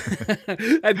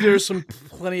 And there's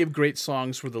plenty of great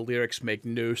songs where the lyrics make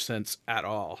no sense at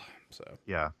all. So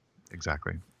yeah,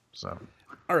 exactly. So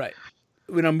all right.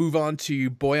 We're going to move on to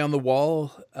Boy on the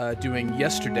Wall doing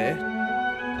Yesterday.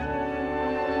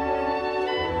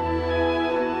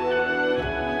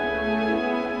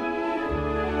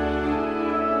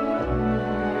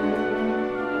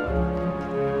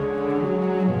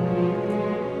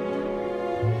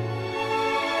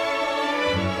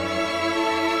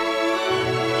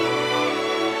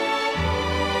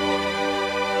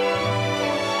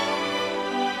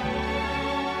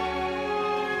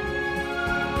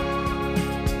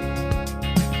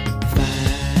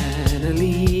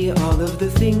 The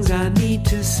things I need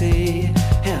to say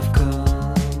have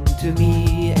come to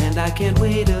me, and I can't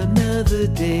wait another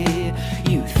day.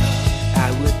 You thought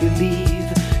I would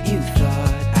believe, you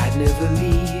thought I'd never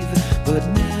leave, but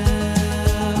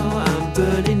now I'm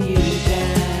burning you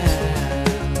down.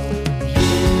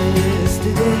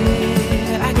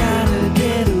 Yesterday I gotta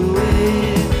get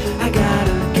away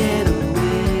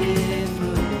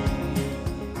from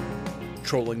you.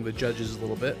 Trolling the judges a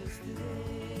little bit.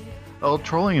 Oh,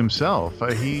 trolling himself. No.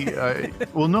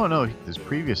 His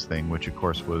previous thing, which of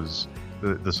course was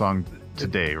the song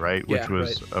Today, right? Which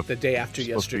was the day after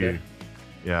Yesterday.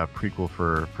 Prequel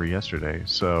for Yesterday.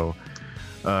 So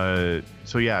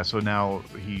now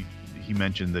he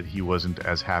mentioned that he wasn't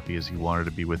as happy as he wanted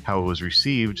to be with how it was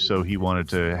received, so he wanted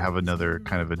to have another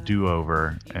kind of a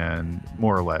do-over, and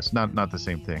more or less, not the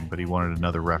same thing, but he wanted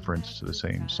another reference to the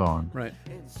same song. Right.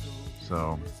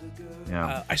 So,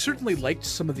 yeah. I certainly liked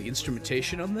some of the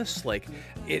instrumentation on this. Like,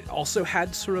 it also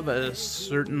had sort of a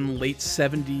certain late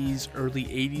 70s, early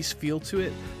 80s feel to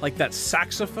it. Like, that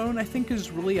saxophone, I think,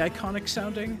 is really iconic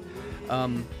sounding.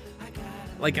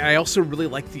 I also really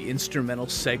liked the instrumental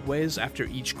segues after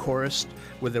each chorus,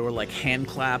 where there were, like, hand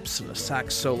claps and a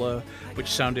sax solo, which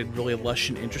sounded really lush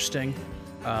and interesting.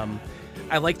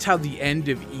 I liked how the end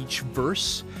of each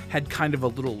verse had kind of a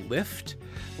little lift,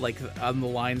 like on the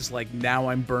lines like "Now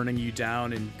I'm burning you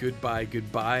down" and "Goodbye,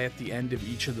 goodbye" at the end of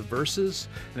each of the verses,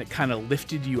 and it kind of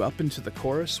lifted you up into the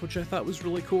chorus, which I thought was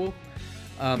really cool.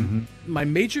 My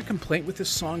major complaint with this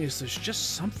song is there's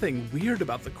just something weird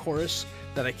about the chorus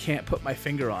that I can't put my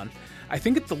finger on. I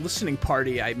think at the listening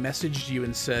party I messaged you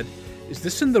and said, is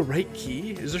this in the right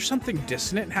key? Is there something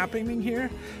dissonant happening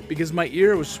here? Because my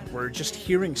ears were just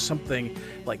hearing something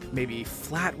like maybe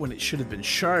flat when it should have been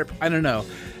sharp. I don't know.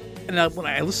 And when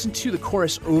I listened to the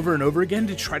chorus over and over again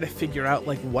to try to figure out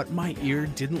like what my ear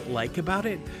didn't like about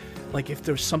it, like if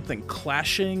there's something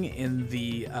clashing in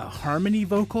the harmony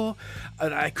vocal,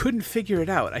 I couldn't figure it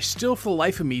out. I still, for the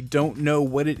life of me, don't know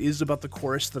what it is about the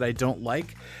chorus that I don't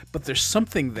like, but there's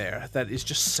something there that is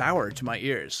just sour to my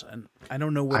ears, and I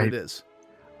don't know what it is.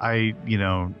 I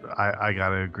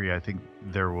gotta agree. I think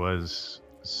there was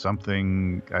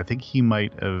something. I think he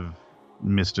might have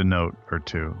missed a note or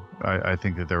two. I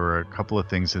think that there were a couple of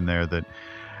things in there that,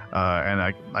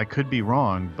 and I could be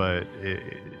wrong, but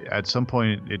at some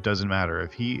point it doesn't matter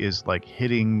if he is like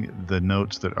hitting the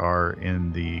notes that are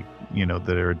in the,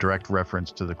 that are a direct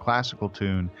reference to the classical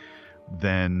tune.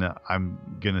 Then I'm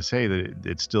gonna say that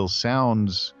it still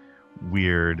sounds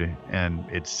weird and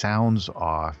it sounds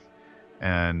off.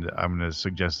 And I'm going to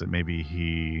suggest that maybe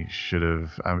he should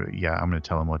have. I'm going to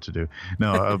tell him what to do.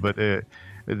 No, but that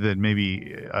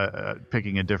maybe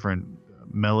picking a different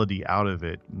melody out of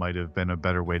it might have been a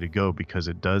better way to go, because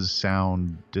it does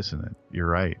sound dissonant. You're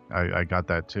right. I got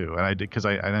that too, and I did, because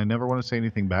I never want to say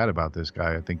anything bad about this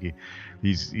guy. I think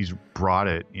he's brought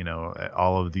it,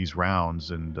 all of these rounds,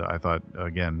 and I thought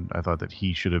that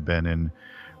he should have been in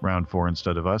round 4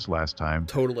 instead of us last time.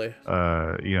 Totally.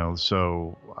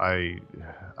 So I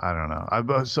don't know.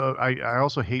 I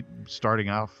also hate starting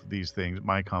off these things,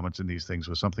 my comments in these things,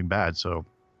 with something bad. So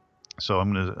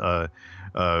I'm going to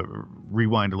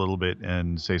rewind a little bit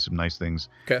and say some nice things.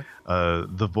 Okay.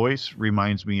 The voice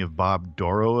reminds me of Bob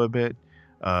Dorough a bit,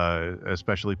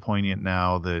 especially poignant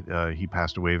now that he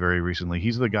passed away very recently.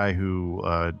 He's the guy who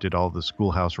did all the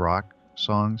Schoolhouse Rock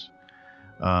songs.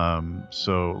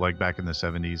 So like back in the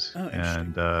 70s,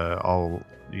 and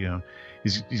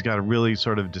he's got a really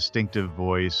sort of distinctive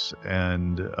voice.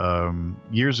 And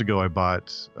years ago I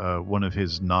bought one of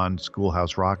his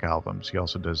non-Schoolhouse Rock albums. He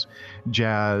also does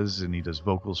jazz, and he does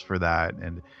vocals for that,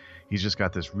 and he's just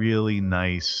got this really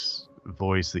nice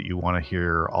voice that you want to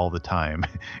hear all the time.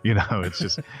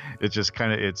 It's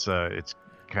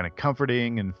kind of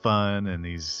comforting and fun, and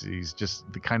he's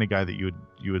just the kind of guy that you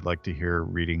would like to hear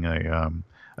reading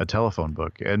a telephone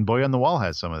book. And Boy on the Wall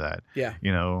has some of that. Yeah.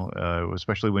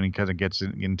 Especially when he kind of gets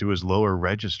into his lower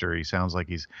register, he sounds like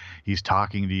he's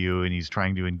talking to you, and he's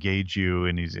trying to engage you,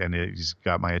 and he's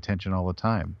got my attention all the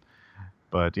time.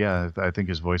 But yeah, I think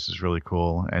his voice is really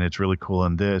cool, and it's really cool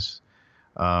in this.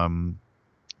 I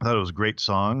thought it was a great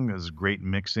song. It was great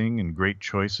mixing and great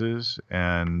choices,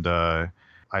 and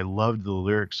I loved the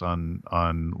lyrics on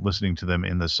listening to them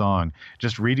in the song.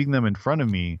 Just reading them in front of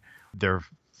me, they're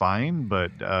fine,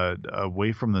 but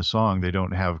away from the song, they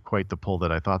don't have quite the pull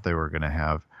that I thought they were going to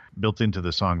have. Built into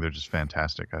the song, they're just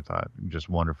fantastic, I thought. Just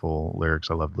wonderful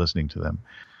lyrics. I loved listening to them.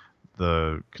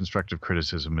 The constructive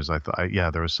criticism is,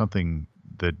 there was something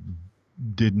that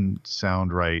didn't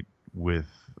sound right with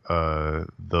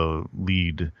the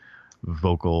lead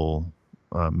vocal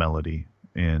melody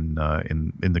in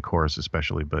the chorus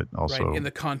especially, but also right, in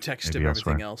the context of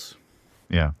everything else.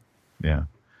 Yeah.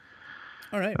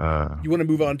 All right. You want to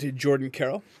move on to Jordan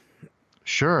Carroll?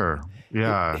 Sure.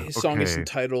 Yeah. His song is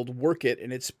entitled "Work It,"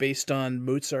 and it's based on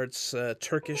Mozart's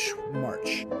Turkish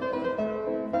March.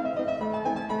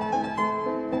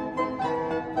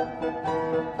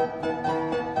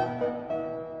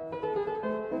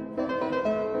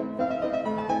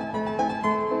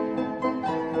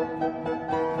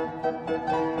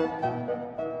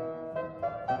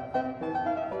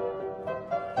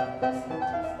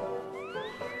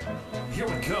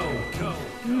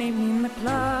 Meet me in the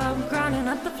club, grinding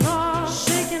up the floor,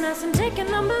 shaking ass and taking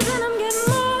numbers, and I'm getting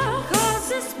more. Cause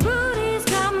this booty's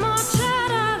got more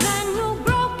cheddar than your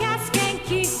broke ass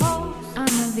skanky hoes. I'm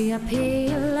a VIP,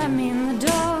 let me in the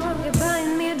door. You're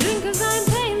buying me a drink cause I'm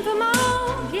paying for my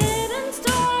own. Getting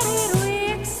started,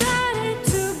 we excited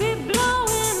to be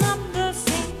blowing up the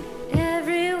scene.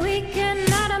 Every weekend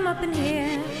night I'm up in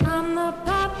here, I'm the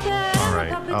puppet. All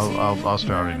right, I'll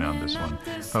start right now on this one.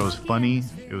 I thought it was funny,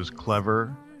 it was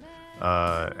clever.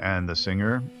 And the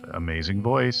singer, amazing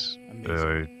voice.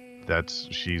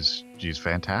 She's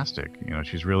fantastic.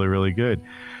 She's really, really good.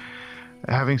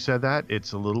 Having said that,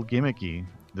 it's a little gimmicky.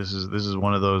 This is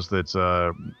one of those that's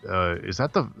this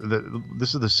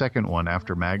is the second one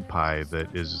after Magpie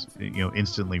that is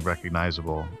instantly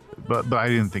recognizable. But I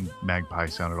didn't think Magpie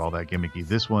sounded all that gimmicky.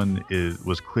 This one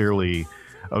was clearly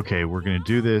okay. We're going to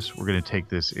do this. We're going to take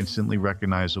this instantly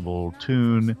recognizable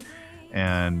tune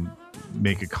and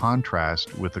make a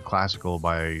contrast with the classical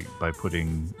by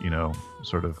putting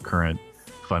sort of current,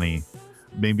 funny,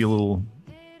 maybe a little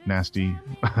nasty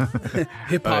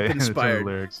hip hop inspired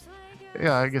lyrics.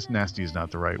 Yeah, I guess nasty is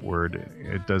not the right word.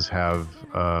 It does have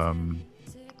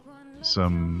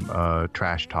some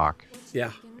trash talk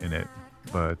in it,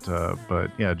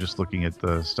 but yeah, just looking at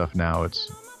the stuff now,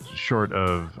 it's short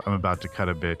of I'm about to cut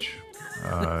a bitch.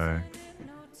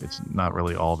 It's not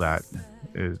really all that.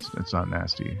 It's not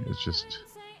nasty. It's just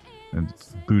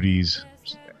booties,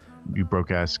 you broke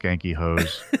ass skanky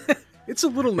hoes. It's a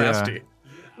little nasty.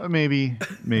 Yeah, maybe.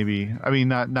 I mean,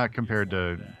 not compared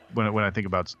to when I think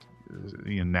about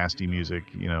nasty music.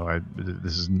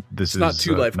 This is not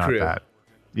Two Live not Crew. That.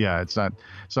 Yeah, it's not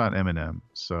Eminem.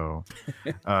 So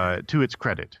to its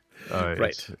credit,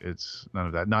 right. It's none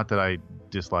of that. Not that I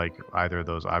dislike either of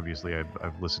those. Obviously,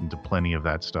 I've listened to plenty of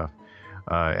that stuff.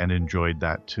 And enjoyed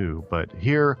that too. But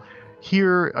here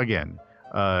again,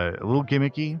 a little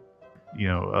gimmicky,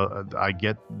 I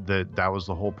get that was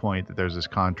the whole point, that there's this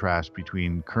contrast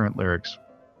between current lyrics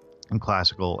and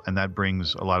classical, and that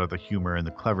brings a lot of the humor and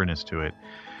the cleverness to it.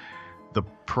 The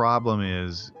problem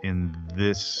is, in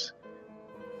this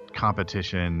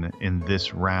competition, in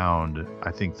this round,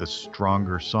 I think the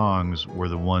stronger songs were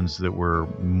the ones that were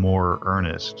more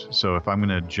earnest. So if I'm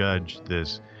going to judge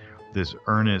this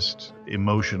earnest,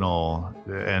 emotional,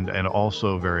 and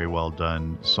also very well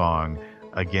done song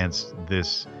against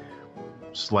this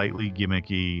slightly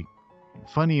gimmicky,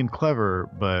 funny and clever,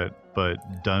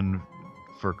 but done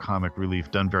for comic relief,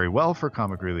 done very well for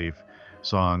comic relief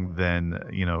song, then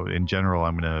in general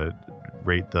I'm going to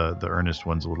rate the earnest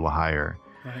ones a little higher.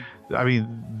 Right. I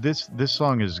mean, this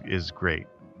song is great.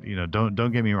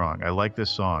 Don't get me wrong. I like this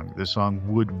song. This song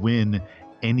would win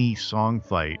any song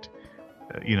fight.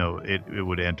 It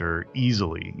would enter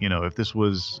easily. If this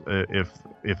was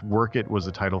if Work It was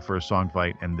the title for a song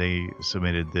fight and they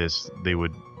submitted this, they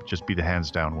would just be the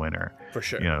hands down winner for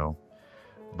sure.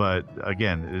 But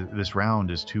again, this round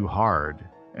is too hard,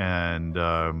 and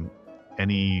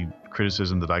any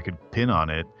criticism that I could pin on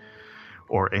it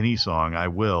or any song, I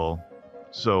will.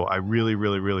 So I really,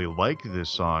 really, really like this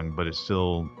song, but it's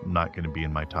still not going to be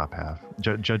in my top half.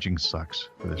 Judging sucks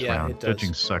for this round. It does.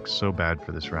 Judging sucks so bad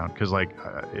for this round, because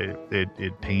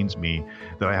it pains me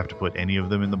that I have to put any of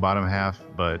them in the bottom half.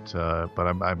 But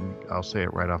I'll say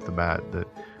it right off the bat that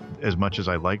as much as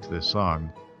I liked this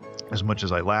song, as much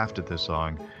as I laughed at this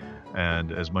song,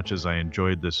 and as much as I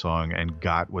enjoyed this song and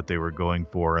got what they were going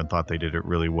for and thought they did it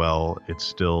really well, it's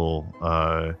still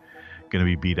going to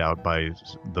be beat out by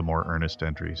the more earnest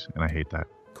entries, and I hate that.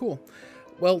 Cool.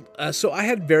 Well, so I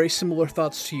had very similar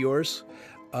thoughts to yours.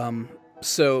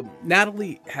 So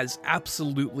Natalie has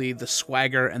absolutely the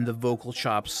swagger and the vocal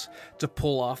chops to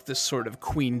pull off this sort of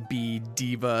Queen Bee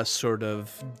diva sort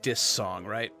of diss song,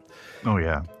 right? Oh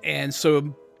yeah. And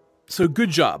so good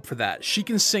job for that. She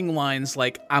can sing lines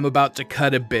like, "I'm about to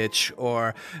cut a bitch,"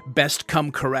 or "best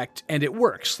come correct," and it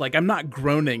works. Like, I'm not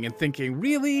groaning and thinking,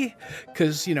 really?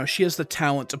 Because, she has the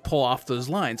talent to pull off those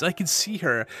lines. I could see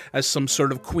her as some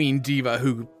sort of queen diva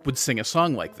who would sing a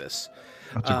song like this.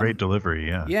 That's a great delivery,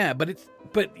 yeah. Yeah, but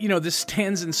this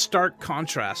stands in stark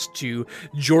contrast to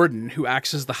Jordan, who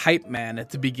acts as the hype man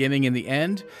at the beginning and the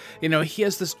end. He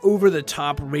has this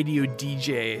over-the-top radio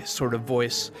DJ sort of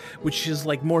voice, which is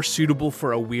like more suitable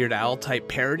for a Weird Al type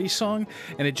parody song,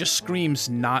 and it just screams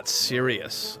not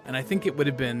serious. And I think it would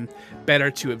have been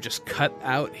better to have just cut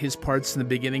out his parts in the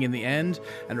beginning and the end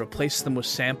and replaced them with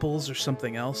samples or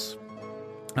something else.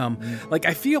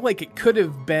 I feel like it could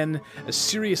have been a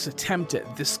serious attempt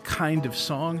at this kind of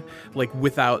song,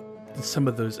 without some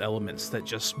of those elements that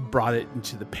just brought it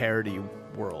into the parody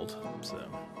world. So,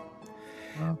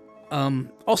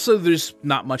 also, there's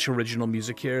not much original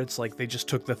music here. It's like they just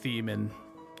took the theme and,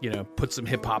 put some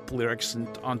hip hop lyrics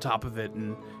on top of it,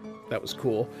 and that was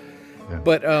cool. Yeah.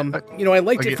 But I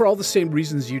liked it for all the same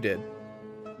reasons you did.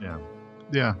 Yeah,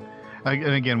 yeah.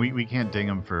 And again, we can't ding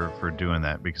them for doing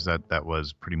that, because that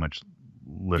was pretty much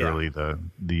literally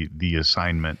the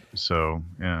assignment. So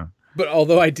yeah. But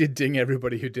although I did ding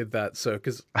everybody who did that, so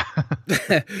because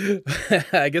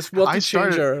I guess we'll have to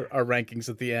change our rankings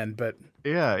at the end. But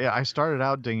yeah, I started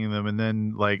out dinging them, and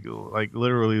then like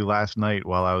literally last night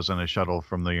while I was on a shuttle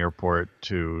from the airport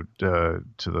to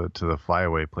the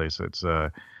flyaway place, it's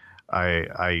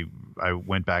I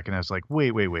went back and I was like,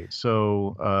 wait.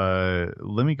 So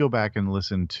let me go back and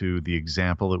listen to the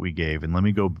example that we gave, and let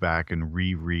me go back and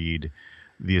reread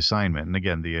the assignment. And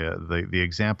again, the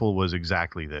example was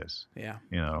exactly this. Yeah.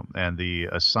 And the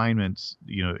assignments,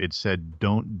 it said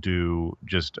don't do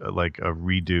just like a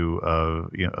redo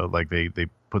of, like they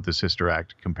put the Sister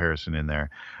Act comparison in there,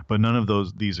 but none of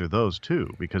these are those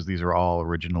two, because these are all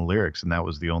original lyrics, and that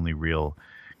was the only real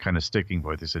kind of sticking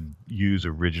point. They said use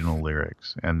original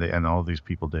lyrics, and all these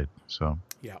people did. So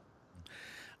yeah.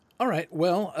 All right.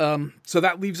 Well, so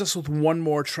that leaves us with one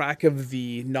more track of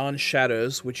the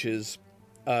non-shadows, which is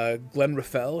Glenn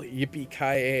Raphael,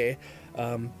 Yippee-Ki-Yay,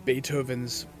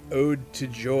 Beethoven's Ode to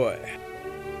Joy.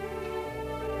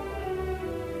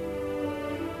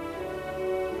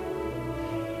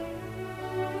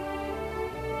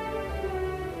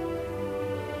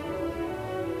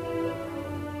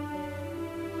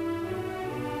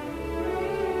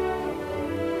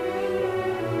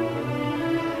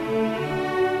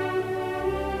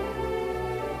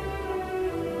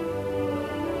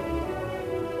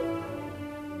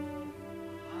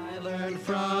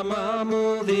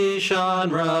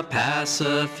 Genre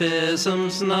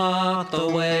pacifism's not the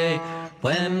way.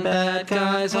 When bad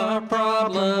guys are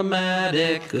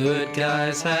problematic, good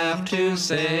guys have to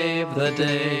save the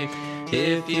day.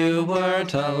 If you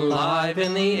weren't alive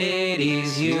in the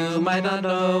 80s, you might not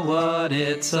know what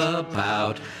it's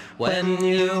about. When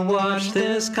you watch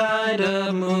this kind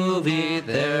of movie,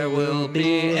 there will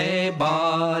be a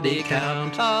body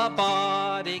count,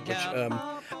 I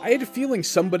had a feeling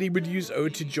somebody would use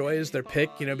Ode to Joy as their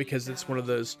pick, because it's one of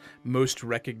those most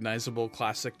recognizable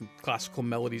classical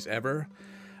melodies ever.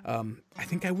 I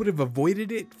think I would have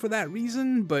avoided it for that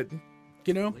reason, but,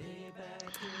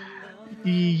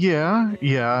 Yeah.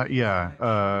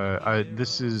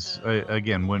 This is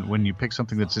again when you pick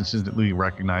something that's instantly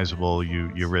recognizable,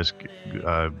 you risk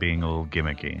being a little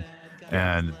gimmicky,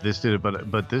 and this did it.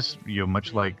 But this,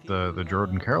 much like the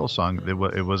Jordan Carroll song,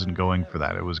 it wasn't going for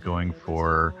that. It was going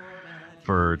for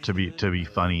to be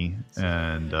funny,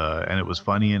 and it was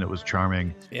funny and it was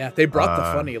charming. Yeah, they brought the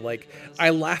funny. Like, I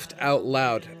laughed out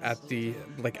loud at the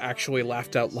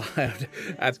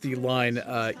line,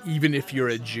 even if you're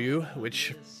a Jew,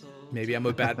 which maybe I'm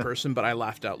a bad person, but I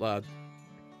laughed out loud.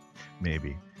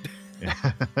 Maybe.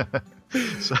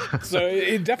 So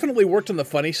it definitely worked on the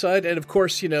funny side, and of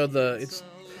course, it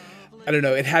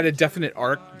had a definite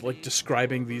arc, like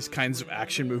describing these kinds of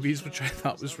action movies, which I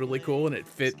thought was really cool, and it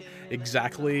fit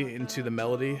exactly into the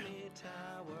melody.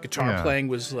 Guitar playing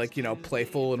was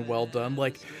playful and well done.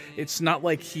 Like, it's not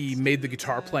like he made the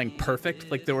guitar playing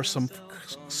perfect. Like, there were some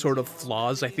sort of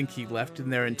flaws I think he left in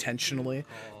there intentionally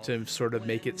to sort of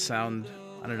make it sound,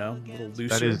 I don't know, a little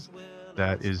looser.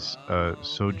 That is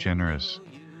so generous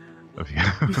of you.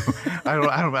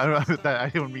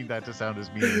 I don't mean that to sound as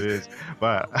mean as it is,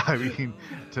 but I mean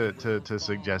to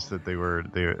suggest that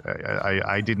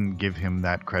I didn't give him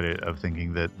that credit of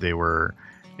thinking that they were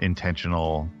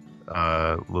intentional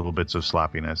little bits of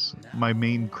sloppiness. My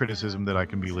main criticism that I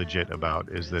can be legit about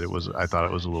is that I thought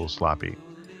it was a little sloppy.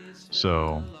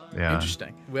 So, yeah.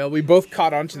 Interesting. Well, we both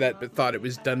caught on to that, but thought it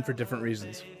was done for different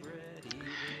reasons.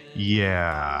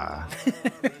 Yeah.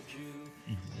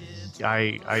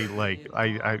 My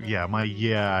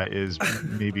is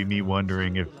maybe me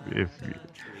wondering if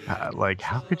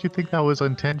how could you think that was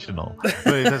intentional?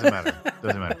 But it doesn't matter.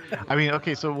 I mean,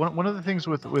 okay, so one of the things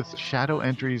with shadow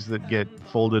entries that get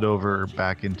folded over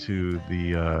back into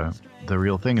the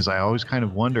real thing is I always kind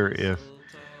of wonder if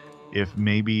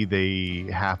maybe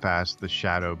they half-assed the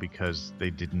shadow because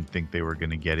they didn't think they were going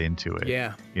to get into it.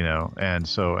 Yeah. And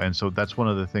so that's one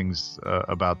of the things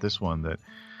about this one that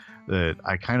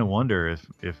I kind of wonder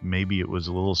if maybe it was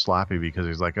a little sloppy because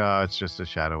he's like, it's just a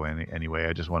shadow anyway.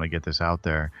 I just want to get this out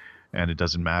there, and it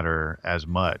doesn't matter as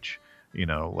much,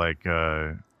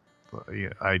 I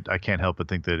can't help but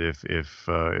think that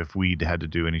if we'd had to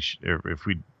do if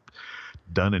we'd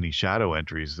done any shadow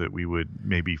entries, that we would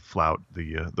maybe flout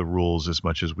the rules as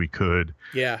much as we could.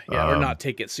 Yeah, or not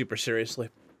take it super seriously.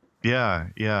 Yeah,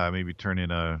 maybe turn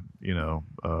in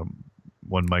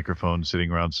one microphone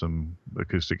sitting around some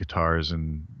acoustic guitars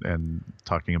and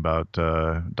talking about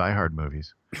Die Hard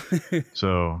movies.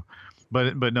 So,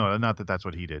 but no, not that that's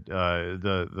what he did.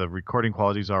 The recording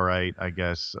quality's all right, I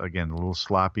guess. Again, a little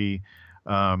sloppy.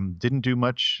 Didn't do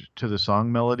much to the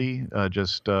song melody.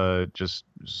 Just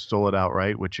stole it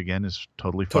outright, which again is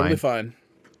totally fine.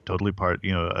 Totally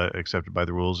accepted by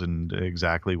the rules and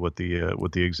exactly what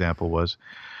the example was.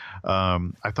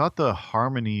 I thought the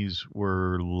harmonies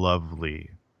were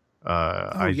lovely.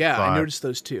 I noticed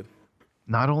those too.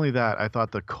 Not only that, I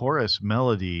thought the chorus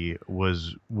melody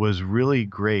was really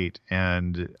great,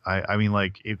 and I mean,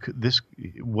 like,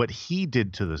 what he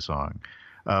did to the song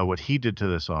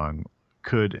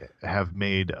could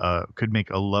make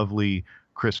a lovely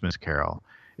Christmas carol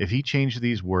if he changed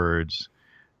these words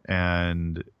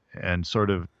and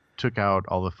sort of took out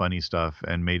all the funny stuff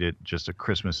and made it just a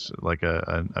Christmas, like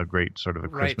a great sort of a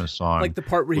Christmas song. Like the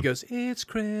part where he goes, "It's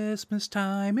Christmas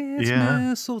time, it's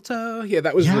mistletoe." Yeah,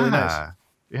 that was really nice.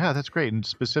 Yeah, that's great. And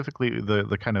specifically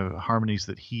the kind of harmonies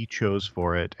that he chose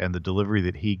for it and the delivery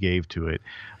that he gave to it,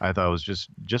 I thought was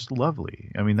just lovely.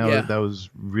 I mean, that was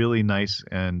really nice.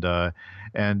 And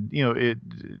it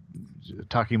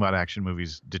talking about action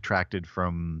movies detracted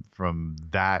from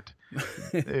that.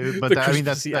 But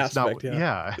that's aspect,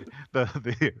 not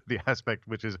the aspect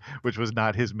which was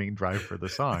not his main drive for the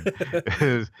song.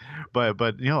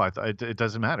 but it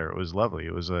doesn't matter. It was lovely.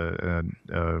 It was a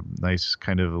nice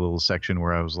kind of a little section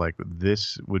where I was like,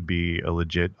 this would be a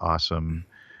legit awesome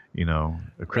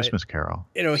a Christmas carol.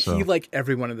 He, like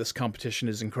everyone in this competition,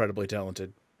 is incredibly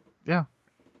talented. Yeah.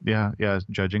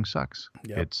 Judging sucks.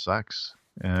 Yep. It sucks.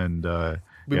 And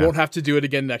we won't have to do it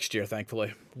again next year,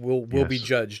 thankfully. We'll be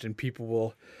judged, and people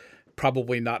will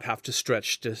probably not have to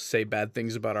stretch to say bad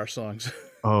things about our songs.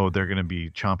 Oh, they're going to be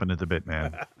chomping at the bit,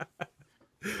 man.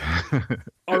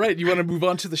 All right, you want to move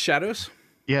on to the Shadows?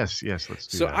 Yes, let's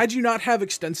do So that. I do not have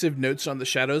extensive notes on the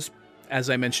Shadows. As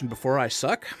I mentioned before, I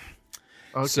suck.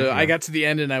 Okay, So yeah. I got to the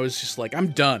end and I was just like,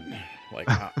 I'm done. Like,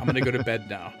 I'm going to go to bed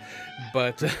now.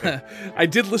 But I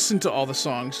did listen to all the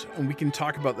songs, and we can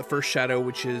talk about the first Shadow,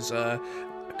 which is a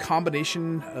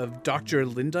combination of Dr.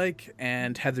 Lindike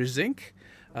and Heather Zink,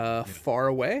 Far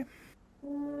Away.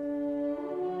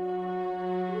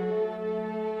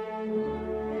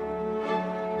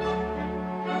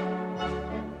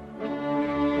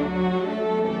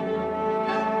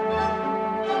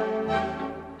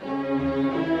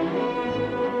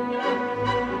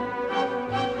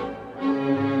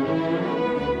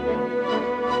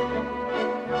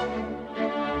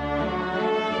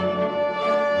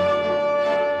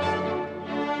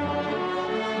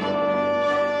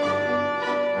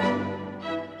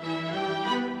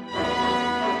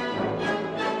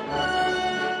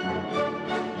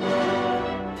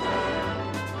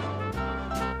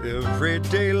 Every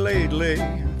day lately,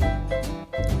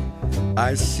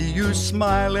 I see you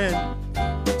smiling,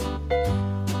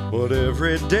 but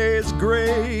every day is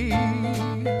gray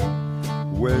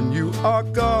when you are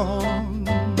gone.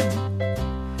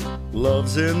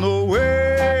 Love's in the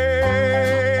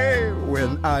way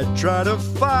when I try to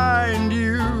find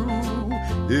you.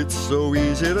 It's so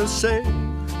easy to say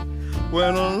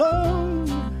when alone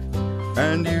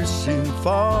and you seem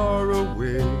far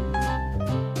away.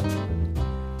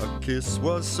 Kiss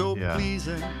was so Yeah.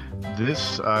 pleasing.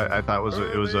 This I thought was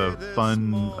a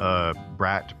fun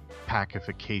brat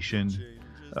packification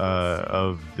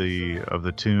of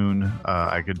the tune.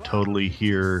 I could totally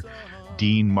hear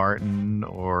Dean Martin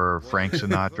or Frank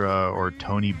Sinatra or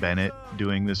Tony Bennett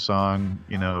doing this song.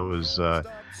 You know, it was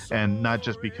and not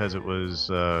just because it was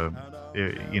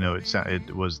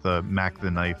it was the Mac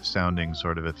the Knife sounding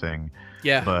sort of a thing.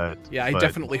 Yeah, But I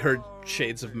definitely heard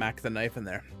shades of Mac the Knife in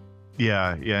there.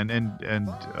 Yeah, and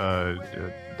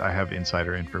I have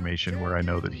insider information where I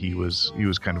know that he was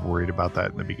kind of worried about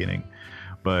that in the beginning,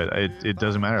 but it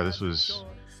doesn't matter. This was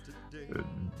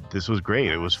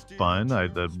great. It was fun. I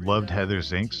loved Heather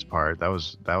Zink's part. That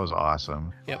was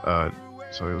awesome. Yep.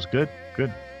 So it was good.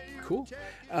 Cool.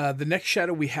 The next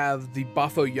Shadow, we have the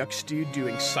Bafo Yux dude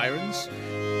doing Sirens.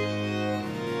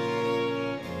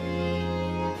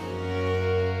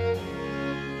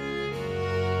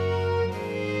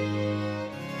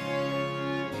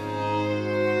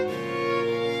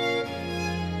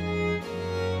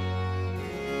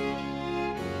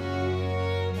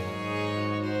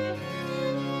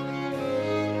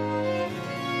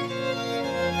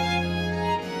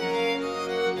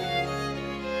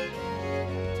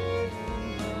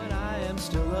 But I am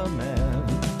still a man.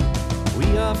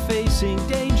 We are facing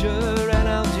danger, and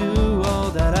I'll do all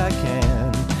that I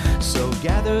can. So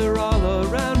gather all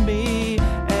around me,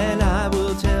 and I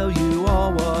will tell you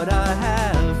all what I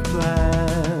have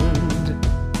planned.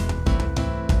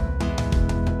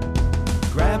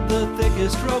 Grab the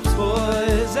thickest ropes,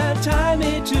 boys, and tie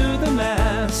me to the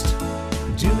mast.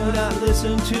 Do not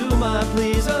listen to my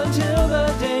pleas until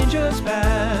the danger's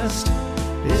past.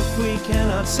 If we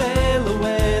cannot sail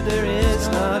away, there is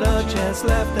not a chance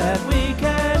left that we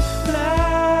can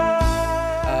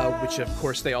fly. Which, of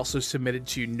course, they also submitted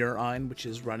to Nur-Ein, which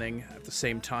is running at the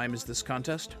same time as this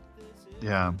contest.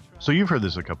 Yeah. So you've heard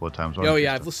this a couple of times. Oh,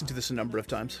 yeah, I've listened to this a number of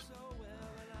times.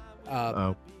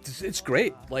 It's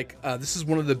great. Like, this is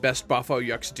one of the best Bafo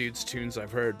Yux dudes tunes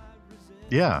I've heard.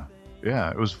 Yeah.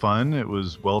 It was fun. It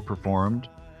was well performed.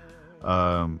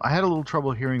 I had a little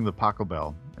trouble hearing the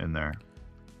Pachelbel in there.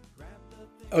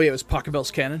 Oh, yeah, it was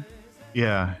Pachelbel's Canon.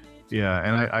 Yeah,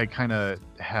 and I kind of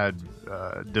had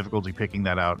difficulty picking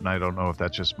that out, and I don't know if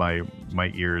that's just my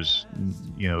ears,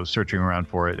 searching around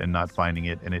for it and not finding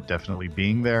it, and it definitely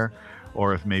being there,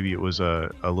 or if maybe it was a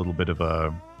little bit of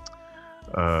a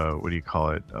what do you call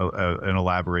it? An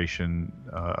elaboration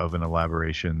of an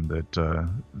elaboration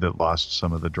that lost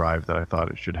some of the drive that I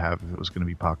thought it should have if it was going to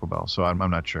be Pachelbel. So I'm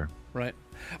not sure. Right.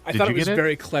 I Did thought you it was get it?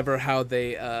 very clever how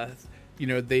they,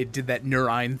 they did that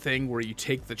Nur-Ein thing where you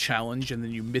take the challenge and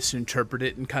then you misinterpret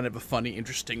it in kind of a funny,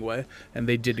 interesting way. And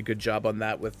they did a good job on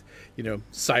that with,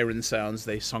 siren sounds.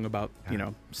 They sung about,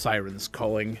 sirens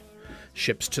calling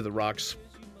ships to the rocks.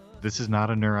 This is not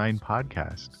a Nur-Ein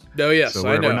podcast. No, yes, So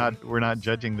I know. we're not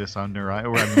judging this on Nur-Ein.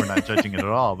 We're not judging it at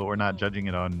all, but we're not judging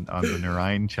it on the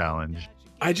Nur-Ein challenge.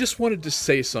 I just wanted to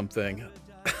say something.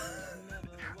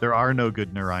 There are no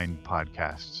good Nur-Ein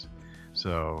podcasts.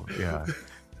 So yeah,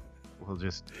 we'll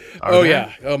just. Oh,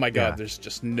 yeah. Oh, my God. Yeah. There's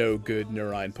just no good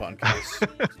Nur-Ein podcasts.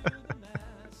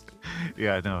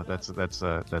 Yeah, no, that's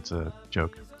a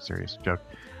joke, serious joke.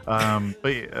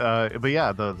 But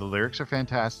yeah, the lyrics are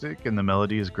fantastic and the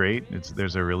melody is great.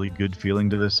 There's a really good feeling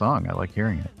to this song. I like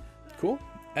hearing it. Cool.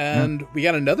 And we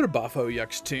got another Bafo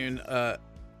Yucks tune,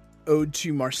 Ode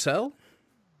to Marcel.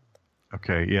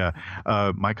 Okay, yeah.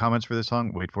 My comments for this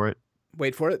song, wait for it.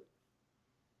 Wait for it.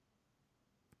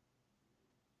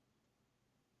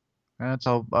 That's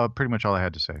all. Pretty much all I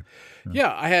had to say.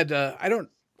 Yeah, I had.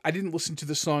 I didn't listen to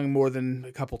the song more than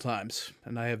a couple times,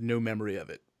 and I have no memory of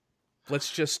it.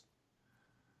 Let's just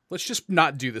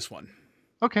not do this one.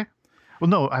 Okay. Well,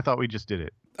 no, I thought we just did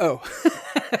it. Oh,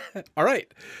 all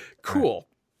right, cool.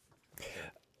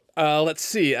 Let's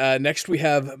see. Next we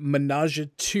have Menage a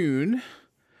Tune,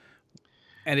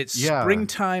 and it's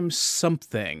Springtime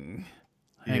Something.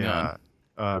 Hang on.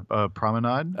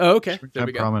 Promenade. Oh, okay. There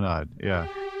we go. Promenade. Yeah.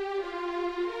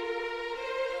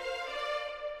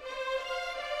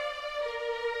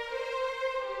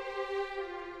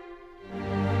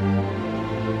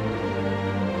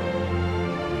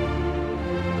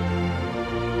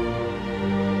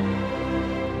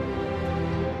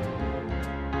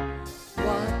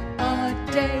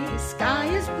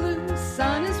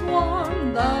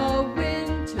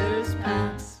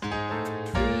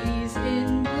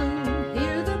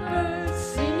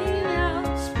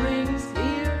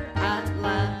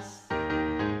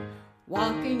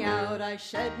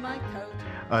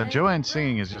 Joanne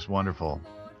singing is just wonderful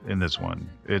in this one.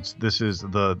 This is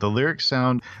the lyrics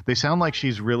sound like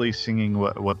she's really singing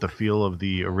what the feel of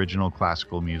the original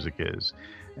classical music is,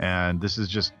 and this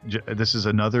is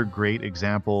another great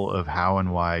example of how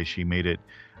and why she made it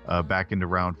back into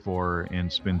round 4 in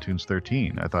Spin Tunes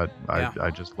 13. I thought I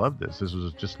just loved this. This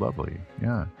was just lovely.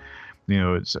 Yeah.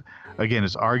 It's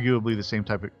arguably the same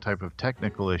type of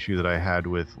technical issue that I had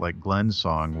with like Glenn's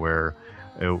song where.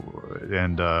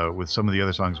 With some of the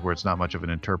other songs where it's not much of an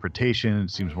interpretation,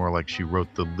 it seems more like she wrote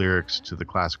the lyrics to the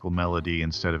classical melody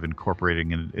instead of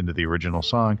incorporating it into the original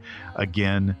song.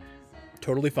 Again,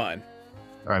 totally fine.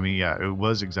 I mean, yeah, it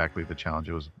was exactly the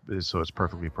challenge. So it's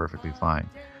perfectly fine.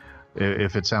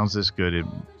 If it sounds this good,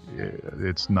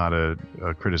 it's not a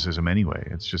criticism anyway.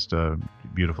 It's just a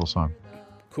beautiful song.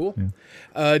 Cool.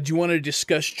 Yeah. Do you want to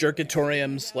discuss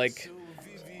Jerkatorium's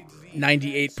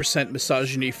 98%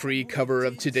 misogyny-free cover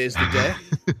of Today's the Day?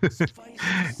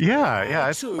 Yeah.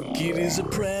 It is a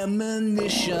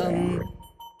premonition.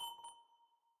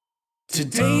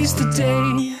 Today's the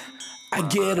day I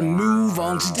get a move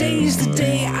on. Today's the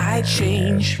day I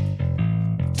change.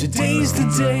 Today's the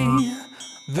day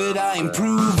that I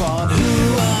improve on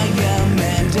who I am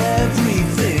and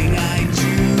everything I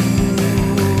do.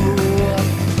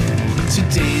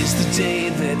 Today's the day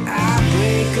that I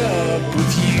break up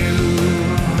with you.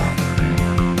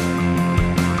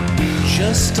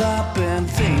 Just stop and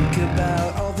think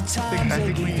about all the times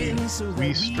I think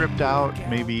we stripped out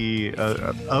maybe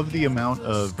of the amount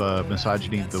of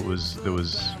misogyny that was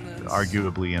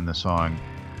arguably in the song.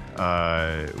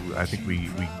 I think we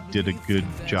did a good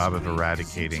job of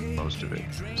eradicating most of it.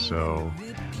 So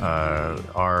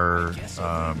our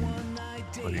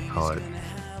what do you call it?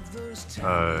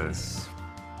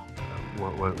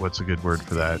 What's a good word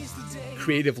for that?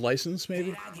 Creative license,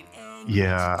 maybe?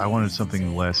 Yeah, I wanted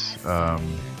something less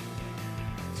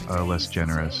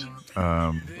generous.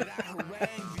 Our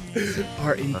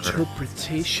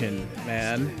interpretation,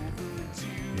 man.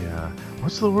 Yeah.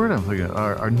 What's the word I'm thinking of?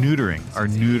 Our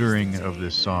neutering of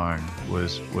this song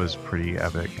was pretty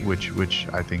epic, which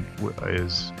I think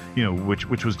is,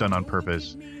 which was done on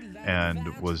purpose and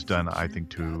was done, I think,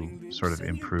 to sort of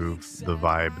improve the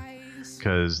vibe,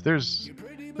 because there's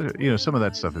some of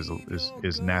that stuff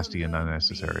is nasty and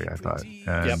unnecessary, I thought.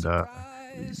 And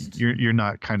you're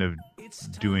not kind of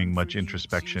doing much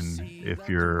introspection if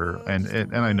you're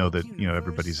and I know that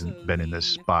everybody's been in this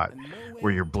spot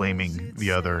where you're blaming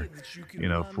the other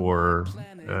for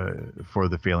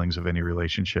the failings of any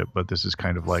relationship, but this is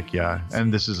kind of like,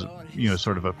 and this is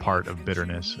sort of a part of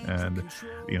bitterness, and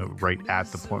right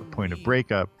at the point of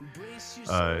breakup,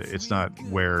 it's not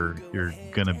where you're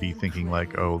gonna be thinking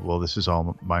like, oh well, this is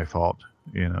all my fault,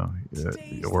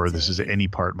 or this is any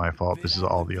part my fault, this is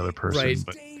all the other person. Right.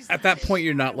 But at that point,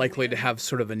 you're not likely to have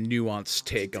sort of a nuanced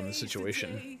take on the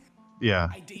situation. Yeah.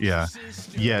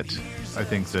 Yet, I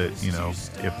think that,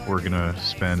 if we're going to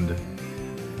spend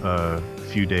a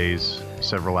few days,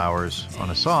 several hours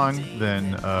on a song,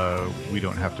 then we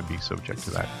don't have to be subject to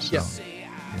that. So,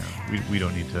 we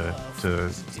don't need to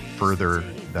further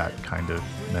that kind of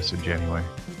message anyway.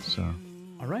 So.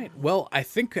 All right. Well, I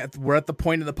think we're at the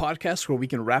point of the podcast where we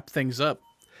can wrap things up.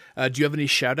 Do you have any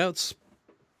shout-outs?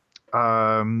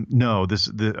 No,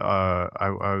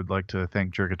 I would like to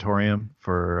thank Jergatorium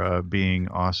for being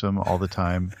awesome all the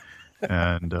time.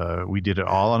 And we did it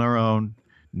all on our own.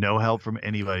 No help from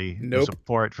anybody. Nope. No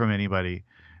support from anybody.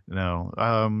 No.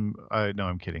 No,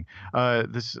 I'm kidding.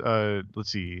 Let's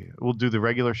see. We'll do the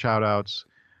regular shout outs,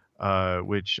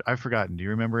 which I've forgotten. Do you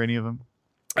remember any of them?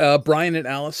 Brian and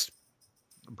Alice.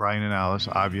 Brian and Alice,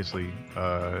 obviously.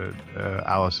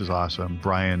 Alice is awesome.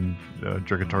 Brian,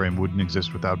 Jergatorium wouldn't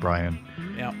exist without Brian.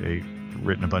 Yeah. They've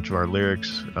written a bunch of our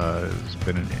lyrics. It's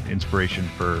been an inspiration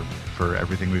for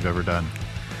everything we've ever done.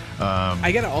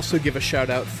 I gotta also give a shout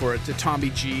out to Tommy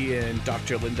G and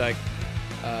Dr. Lindyke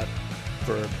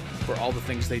for all the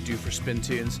things they do for Spin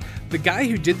Tunes. The guy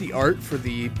who did the art for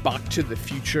the Back to the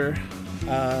Future,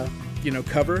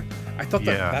 cover, I thought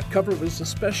that cover was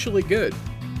especially good.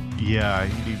 Yeah,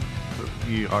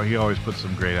 he always puts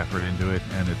some great effort into it,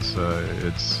 and it's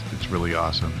really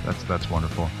awesome. That's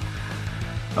wonderful.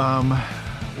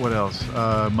 What else?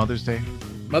 Mother's Day.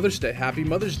 Mother's Day. Happy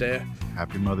Mother's Day.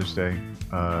 Happy Mother's Day.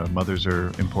 Mothers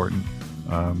are important.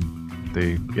 I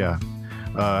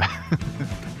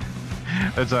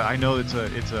know it's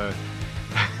a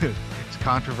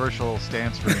controversial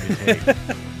stance for me to take,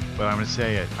 but I'm gonna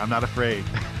say it. I'm not afraid.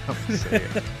 I'm gonna say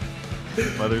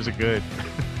it. Mothers are good.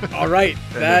 All right,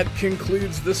 that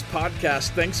concludes this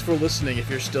podcast. Thanks for listening. If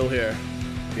you're still here.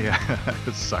 Yeah,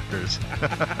 suckers.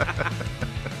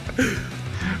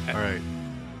 All right.